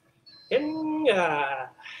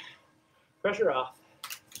 Pressure off.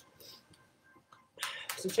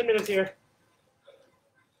 So 10 minutes here.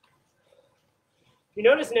 You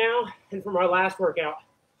notice now, and from our last workout,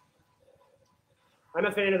 I'm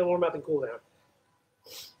a fan of the warm-up and cool down.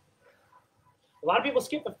 A lot of people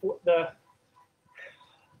skip the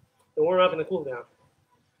warm-up and the cool down.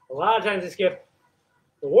 A lot of times they skip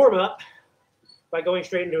the warm-up by going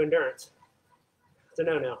straight into endurance. It's a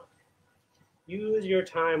no-no. Use your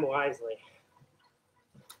time wisely.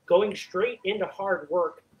 Going straight into hard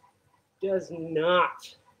work does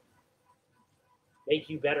not make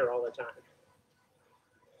you better all the time.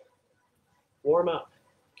 Warm up.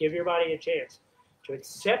 Give your body a chance to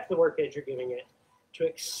accept the work that you're giving it, to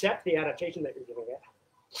accept the adaptation that you're giving it.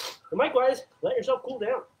 And likewise, let yourself cool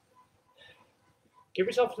down. Give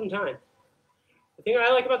yourself some time. The thing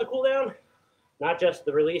I like about the cool down, not just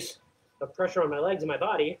the release of pressure on my legs and my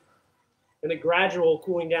body, and the gradual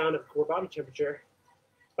cooling down of core body temperature,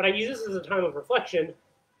 but I use this as a time of reflection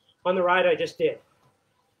on the ride I just did.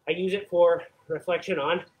 I use it for reflection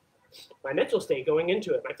on my mental state going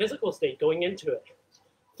into it, my physical state going into it.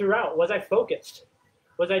 Throughout, was I focused?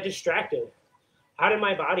 Was I distracted? How did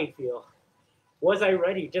my body feel? Was I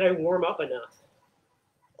ready? Did I warm up enough?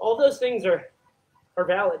 All those things are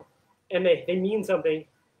valid, and they mean something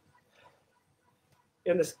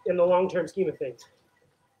in the long-term scheme of things.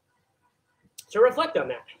 So reflect on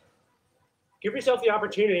that. Give yourself the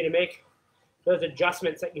opportunity to make those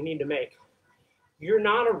adjustments that you need to make. You're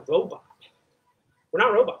not a robot. We're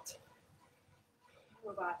not robots.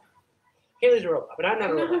 Robot. Haley's a robot, but I'm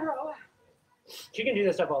not a robot. robot. She can do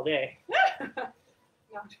this stuff all day.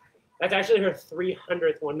 No. That's actually her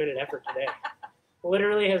 300th 1-minute effort today.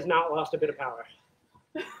 Literally has not lost a bit of power.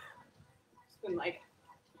 It's been like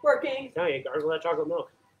working. Now you gargle that chocolate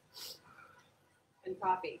milk. And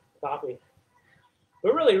coffee. Coffee.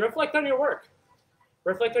 But really, reflect on your work.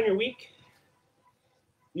 Reflect on your week.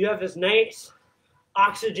 You have this nice,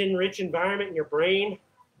 oxygen-rich environment in your brain.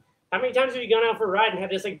 How many times have you gone out for a ride and had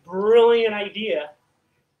this like brilliant idea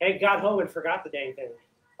and got home and forgot the dang thing?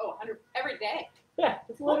 Oh, 100 every day. Yeah,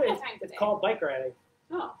 it's literally Multiple times a it's day. called bike riding.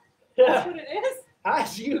 Oh, that's what it is?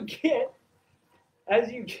 As you get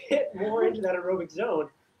more into that aerobic zone,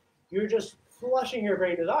 you're just flushing your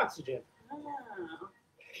brain with oxygen. Oh.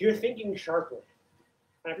 You're thinking sharply.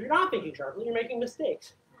 And if you're not thinking sharply, you're making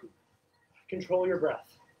mistakes. Control your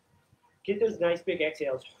breath. Get those nice big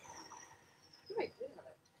exhales. I did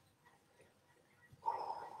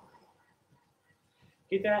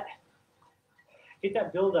have it. Get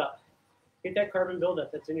that buildup. Get that carbon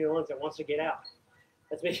buildup that's in your lungs that wants to get out.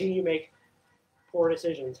 That's making you make poor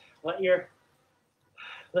decisions. Let your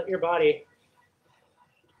body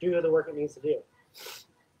do the work it needs to do.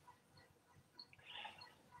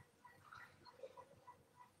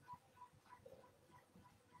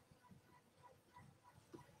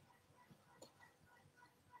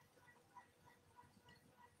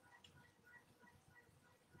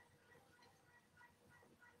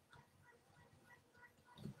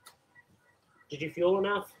 Did you fuel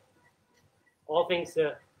enough? All things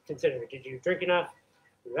to consider. Did you drink enough?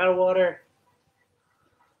 Are you out of water?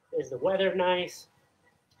 Is the weather nice?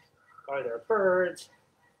 Are there birds?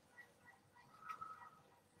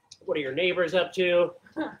 What are your neighbors up to?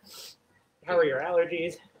 How are your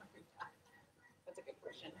allergies? That's a good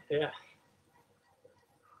question. Yeah.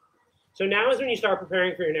 So now is when you start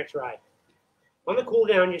preparing for your next ride. On the cool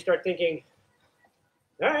down, you start thinking,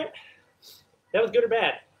 all right, That was good or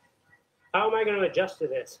bad? How am I going to adjust to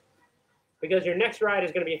this? Because your next ride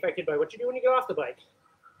is going to be affected by what you do when you get off the bike.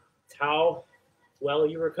 It's how well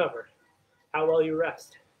you recover, how well you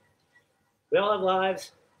rest. We all have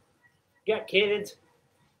lives. You got kids.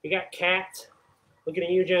 You got cats. Looking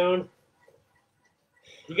at you, Joan.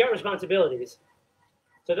 You got responsibilities.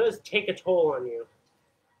 So those take a toll on you.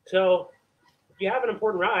 So if you have an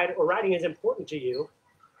important ride, or riding is important to you,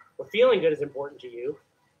 or feeling good is important to you,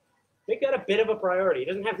 make that a bit of a priority. It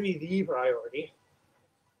doesn't have to be the priority.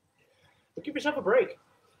 But give yourself a break.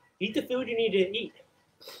 Eat the food you need to eat.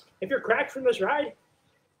 If you're cracked from this ride,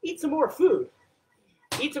 eat some more food.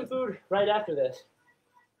 Eat some food right after this.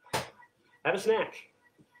 Have a snack.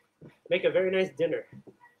 Make a very nice dinner.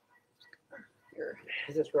 Here.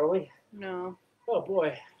 Is this rolling? No. Oh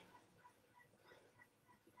boy.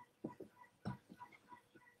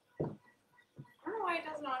 I don't know why it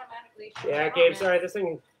doesn't automatically show Yeah, the Gabe, comments. sorry, this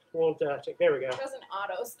thing won't check. There we go. It doesn't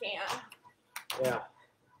auto scan Yeah.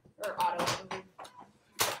 or auto.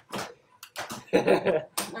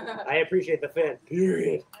 I appreciate the fin.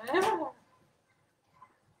 Period.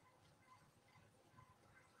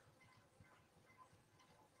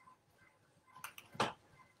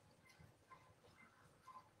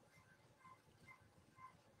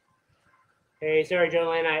 Hey, sorry,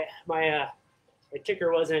 Jolene. My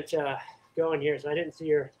ticker wasn't going here, so I didn't see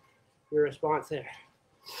your response there.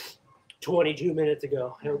 22 minutes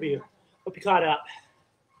ago. I hope you caught up.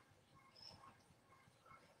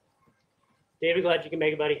 David, glad you can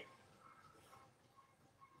make it, buddy.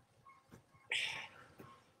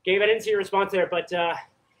 Gabe, I didn't see your response there, but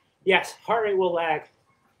yes, heart rate will lag.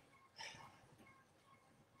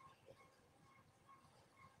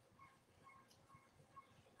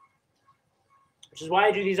 Which is why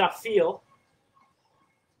I do these off feel.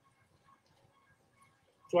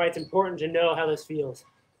 That's why it's important to know how this feels.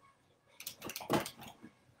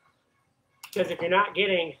 Because if you're not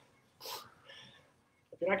getting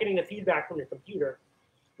the feedback from your computer,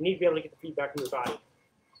 you need to be able to get the feedback from your body.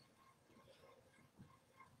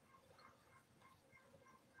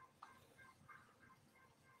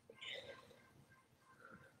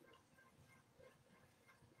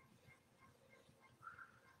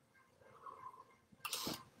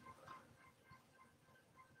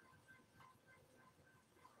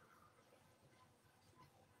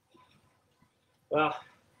 Well,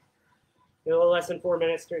 a little less than 4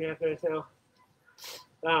 minutes, 3.5 minutes now.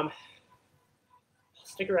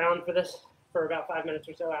 Stick around for this for about 5 minutes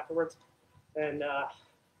or so afterwards, and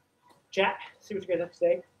chat, see what you guys have to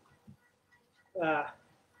say.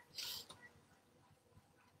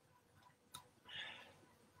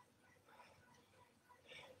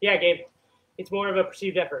 Yeah, Gabe, it's more of a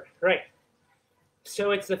perceived effort, right?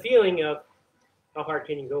 So it's the feeling of how hard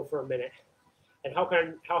can you go for a minute, and how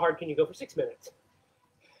hard can you go for 6 minutes?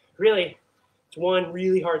 Really, it's one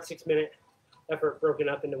really hard 6-minute effort broken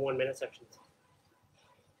up into 1 minute sections.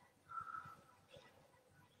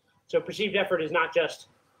 So perceived effort is not just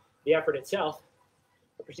the effort itself.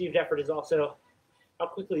 The perceived effort is also how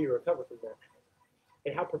quickly you recover from that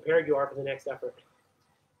and how prepared you are for the next effort.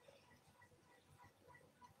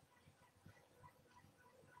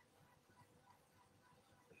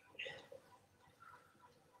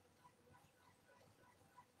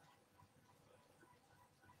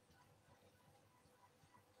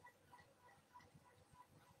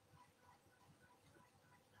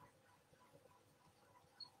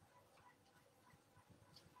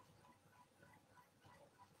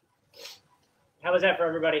 How was that for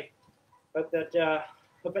everybody? Hope that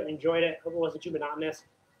enjoyed it. Hope it wasn't too monotonous.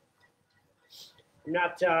 I'm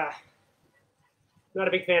not a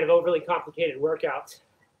big fan of overly complicated workouts.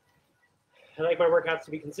 I like my workouts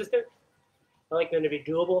to be consistent. I like them to be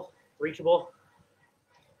doable, reachable,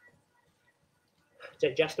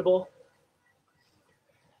 digestible.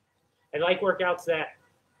 I like workouts that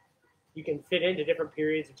you can fit into different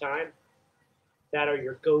periods of time that are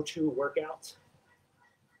your go-to workouts.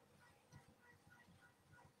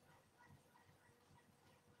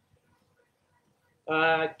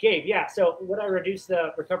 Gabe, yeah, so would I reduce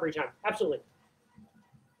the recovery time? Absolutely.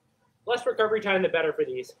 Less recovery time, the better for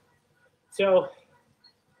these. So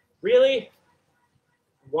really,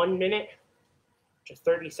 1 minute to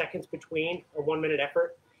 30 seconds between a 1 minute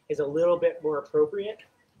effort is a little bit more appropriate.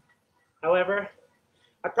 However,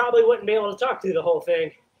 I probably wouldn't be able to talk through the whole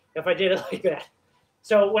thing if I did it like that.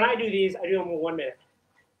 So when I do these, I do them in 1 minute.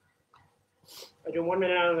 I do 1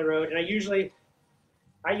 minute out on the road, and I usually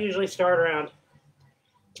start around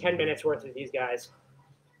 10 minutes worth of these guys.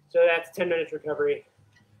 So that's 10 minutes recovery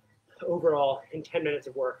overall and 10 minutes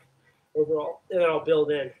of work overall. And then I'll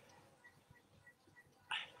build in.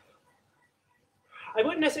 I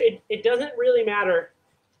wouldn't necessarily. It doesn't really matter.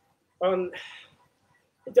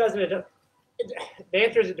 It doesn't. The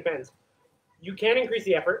answer is it depends. You can increase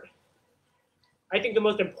the effort. I think the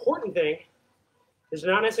most important thing is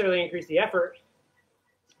not necessarily increase the effort,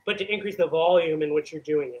 but to increase the volume in which you're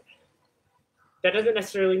doing it. That doesn't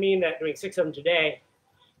necessarily mean that doing 6 of them today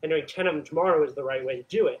and doing 10 of them tomorrow is the right way to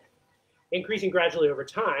do it. Increasing gradually over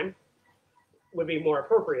time would be more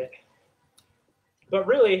appropriate. But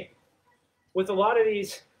really, with a lot of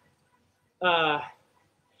these, yeah,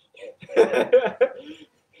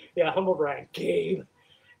 humble brag, Gabe.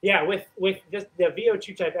 Yeah, with this, the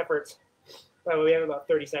VO2 type efforts, well, we have about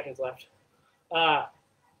 30 seconds left.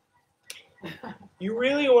 You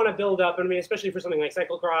really want to build up, I mean, especially for something like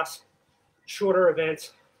cyclocross, shorter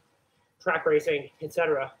events, track racing,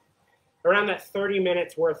 etc., around that 30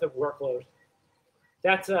 minutes worth of workload.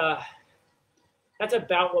 That's about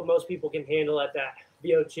what most people can handle at that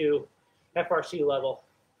VO2 FRC level.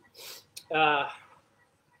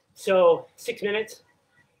 So 6 minutes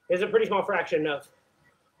is a pretty small fraction of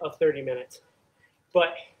 30 minutes,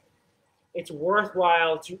 but it's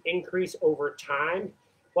worthwhile to increase over time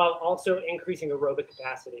while also increasing aerobic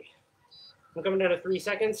capacity. I'm coming down to 3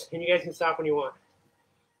 seconds, and you guys can stop when you want.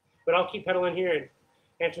 But I'll keep pedaling here and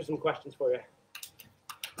answer some questions for you.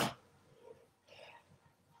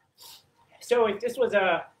 So if this was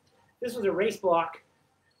a race block,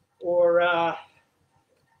 or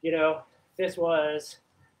this was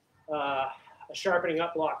a sharpening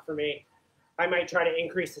up block for me, I might try to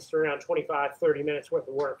increase this to around 25, 30 minutes worth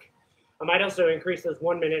of work. I might also increase those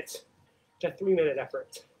 1 minute to 3 minute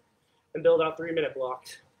efforts and build out 3 minute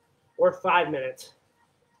blocks, or 5 minutes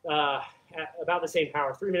at about the same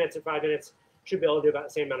power. 3 minutes and 5 minutes should be able to do about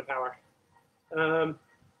the same amount of power. And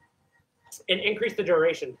increase the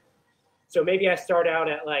duration. So maybe I start out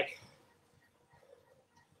at like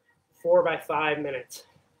 4 by 5 minutes,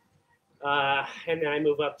 and then I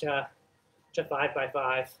move up to 5 by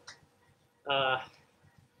 5,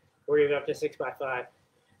 or even up to 6 by 5.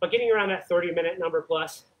 But getting around that 30-minute number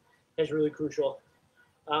plus is really crucial.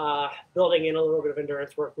 Building in a little bit of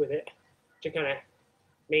endurance work with it to kind of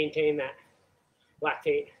maintain that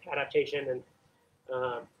lactate adaptation and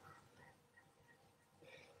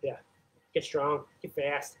yeah, get strong, get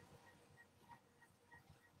fast.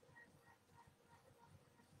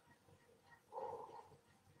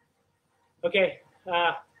 Okay,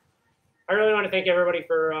 I really want to thank everybody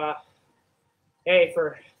for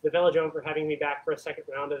for the Velodrome for having me back for a second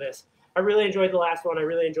round of this. I really enjoyed the last one. I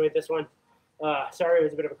really enjoyed this one. Sorry it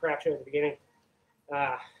was a bit of a crap show at the beginning.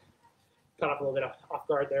 Caught off a little bit off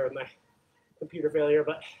guard there with my computer failure,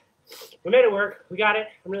 but we made it work. We got it.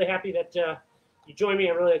 I'm really happy that you joined me.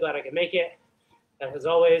 I'm really glad I could make it. As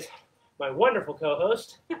always, my wonderful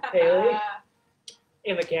co-host, Haley,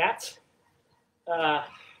 and the cats.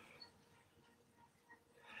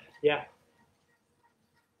 Yeah.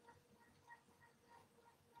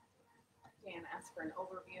 Dan asked for an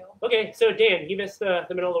overview. Okay, so Dan, he missed the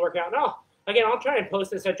middle of the workout. No, again, I'll try and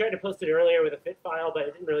post this. I tried to post it earlier with a fit file, but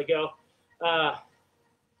it didn't really go.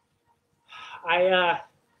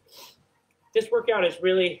 This workout is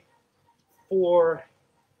really for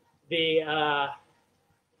the,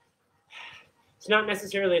 it's not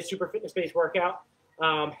necessarily a super fitness-based workout.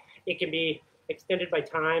 It can be extended by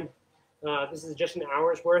time. This is just an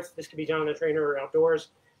hour's worth. This could be done on a trainer or outdoors.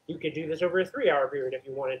 You could do this over a 3-hour period if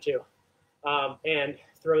you wanted to, and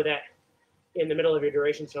throw that in the middle of your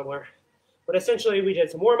duration somewhere. But essentially, we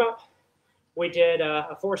did some warm-up. We did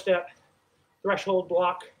a 4-step threshold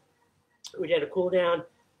block. We did a cool down,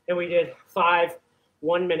 and we did 5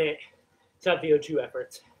 1-minute sub VO2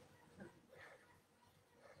 efforts.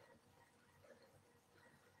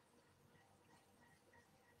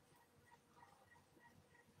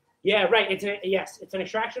 Yeah, right. Yes, it's an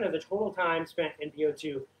extraction of the total time spent in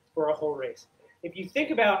VO2 for a whole race. If you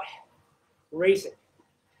think about racing,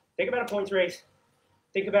 think about a points race,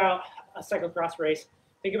 think about a cyclocross race,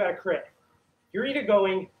 think about a crit. You're either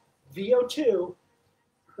going VO2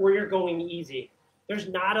 or you're going easy. There's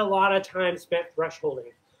not a lot of time spent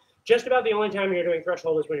thresholding. Just about the only time you're doing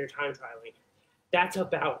threshold is when you're time trialing. That's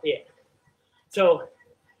about it. So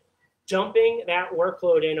dumping that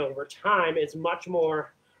workload in over time is much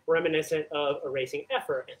more reminiscent of a racing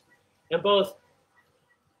effort, and both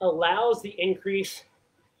allows the increase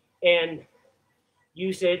in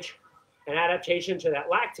usage and adaptation to that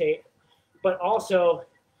lactate, but also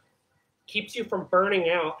keeps you from burning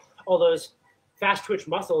out all those fast twitch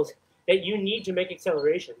muscles that you need to make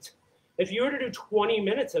accelerations. If you were to do 20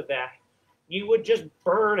 minutes of that, you would just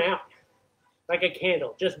burn out like a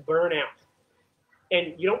candle, just burn out.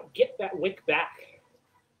 And you don't get that wick back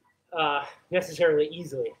necessarily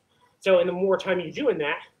easily. So in the more time you do in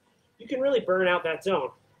that, you can really burn out that zone.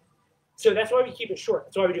 So that's why we keep it short.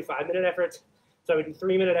 That's why we do 5-minute efforts. That's why we do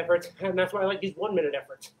 3-minute efforts. And that's why I like these 1-minute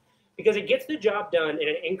efforts, because it gets the job done and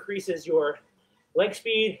it increases your leg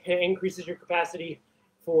speed and it increases your capacity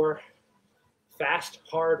for fast,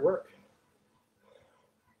 hard work.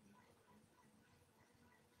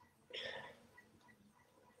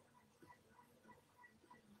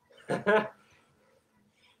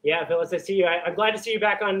 Yeah, Phyllis, I see you. I'm glad to see you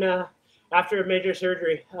back on after a major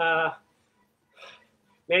surgery. Man,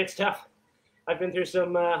 it's tough. I've been through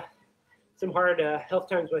some hard health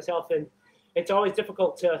times myself, and it's always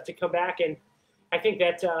difficult to come back. And I think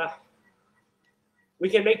that we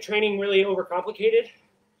can make training really overcomplicated,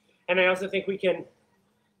 and I also think we can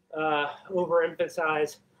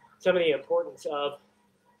overemphasize some of the importance of,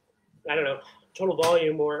 I don't know, total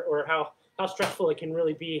volume or how stressful it can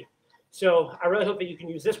really be. So I really hope that you can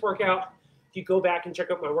use this workout. If you go back and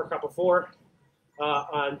check out my workout before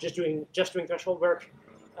on just doing threshold work,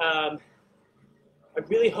 I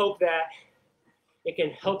really hope that it can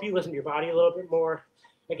help you listen to your body a little bit more.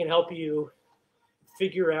 It can help you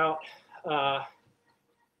figure out,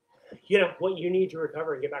 what you need to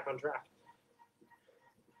recover and get back on track.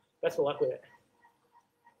 Best of luck with it.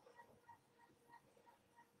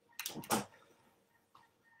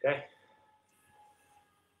 Okay.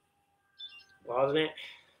 Pausing it.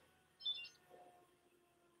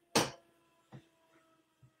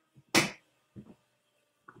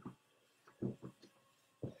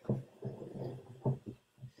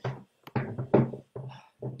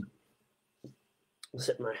 I'll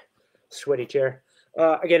sit in my sweaty chair.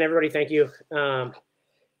 Again, everybody, thank you.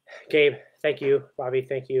 Gabe, thank you. Bobby,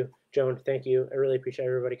 thank you. Joan, thank you. I really appreciate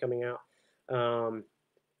everybody coming out.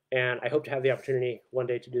 And I hope to have the opportunity one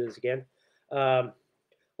day to do this again. A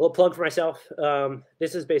little plug for myself.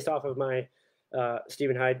 This is based off of my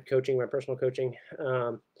Stephen Hyde coaching, my personal coaching.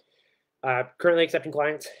 Currently accepting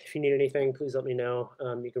clients. If you need anything, please let me know.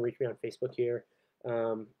 You can reach me on Facebook here.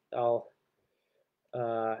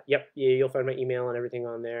 You'll find my email and everything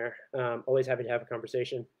on there. Always happy to have a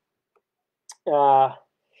conversation. And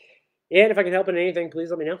if I can help in anything, please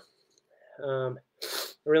let me know.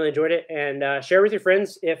 I really enjoyed it, and share with your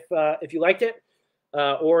friends if you liked it,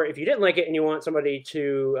 or if you didn't like it and you want somebody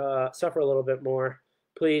to suffer a little bit more,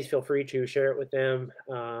 please feel free to share it with them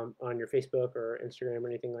on your Facebook or Instagram or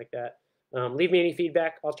anything like that. Leave me any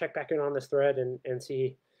feedback. I'll check back in on this thread and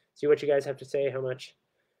see what you guys have to say, how much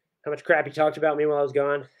crap you talked about me while I was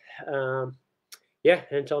gone.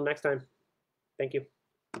 Until next time, thank you.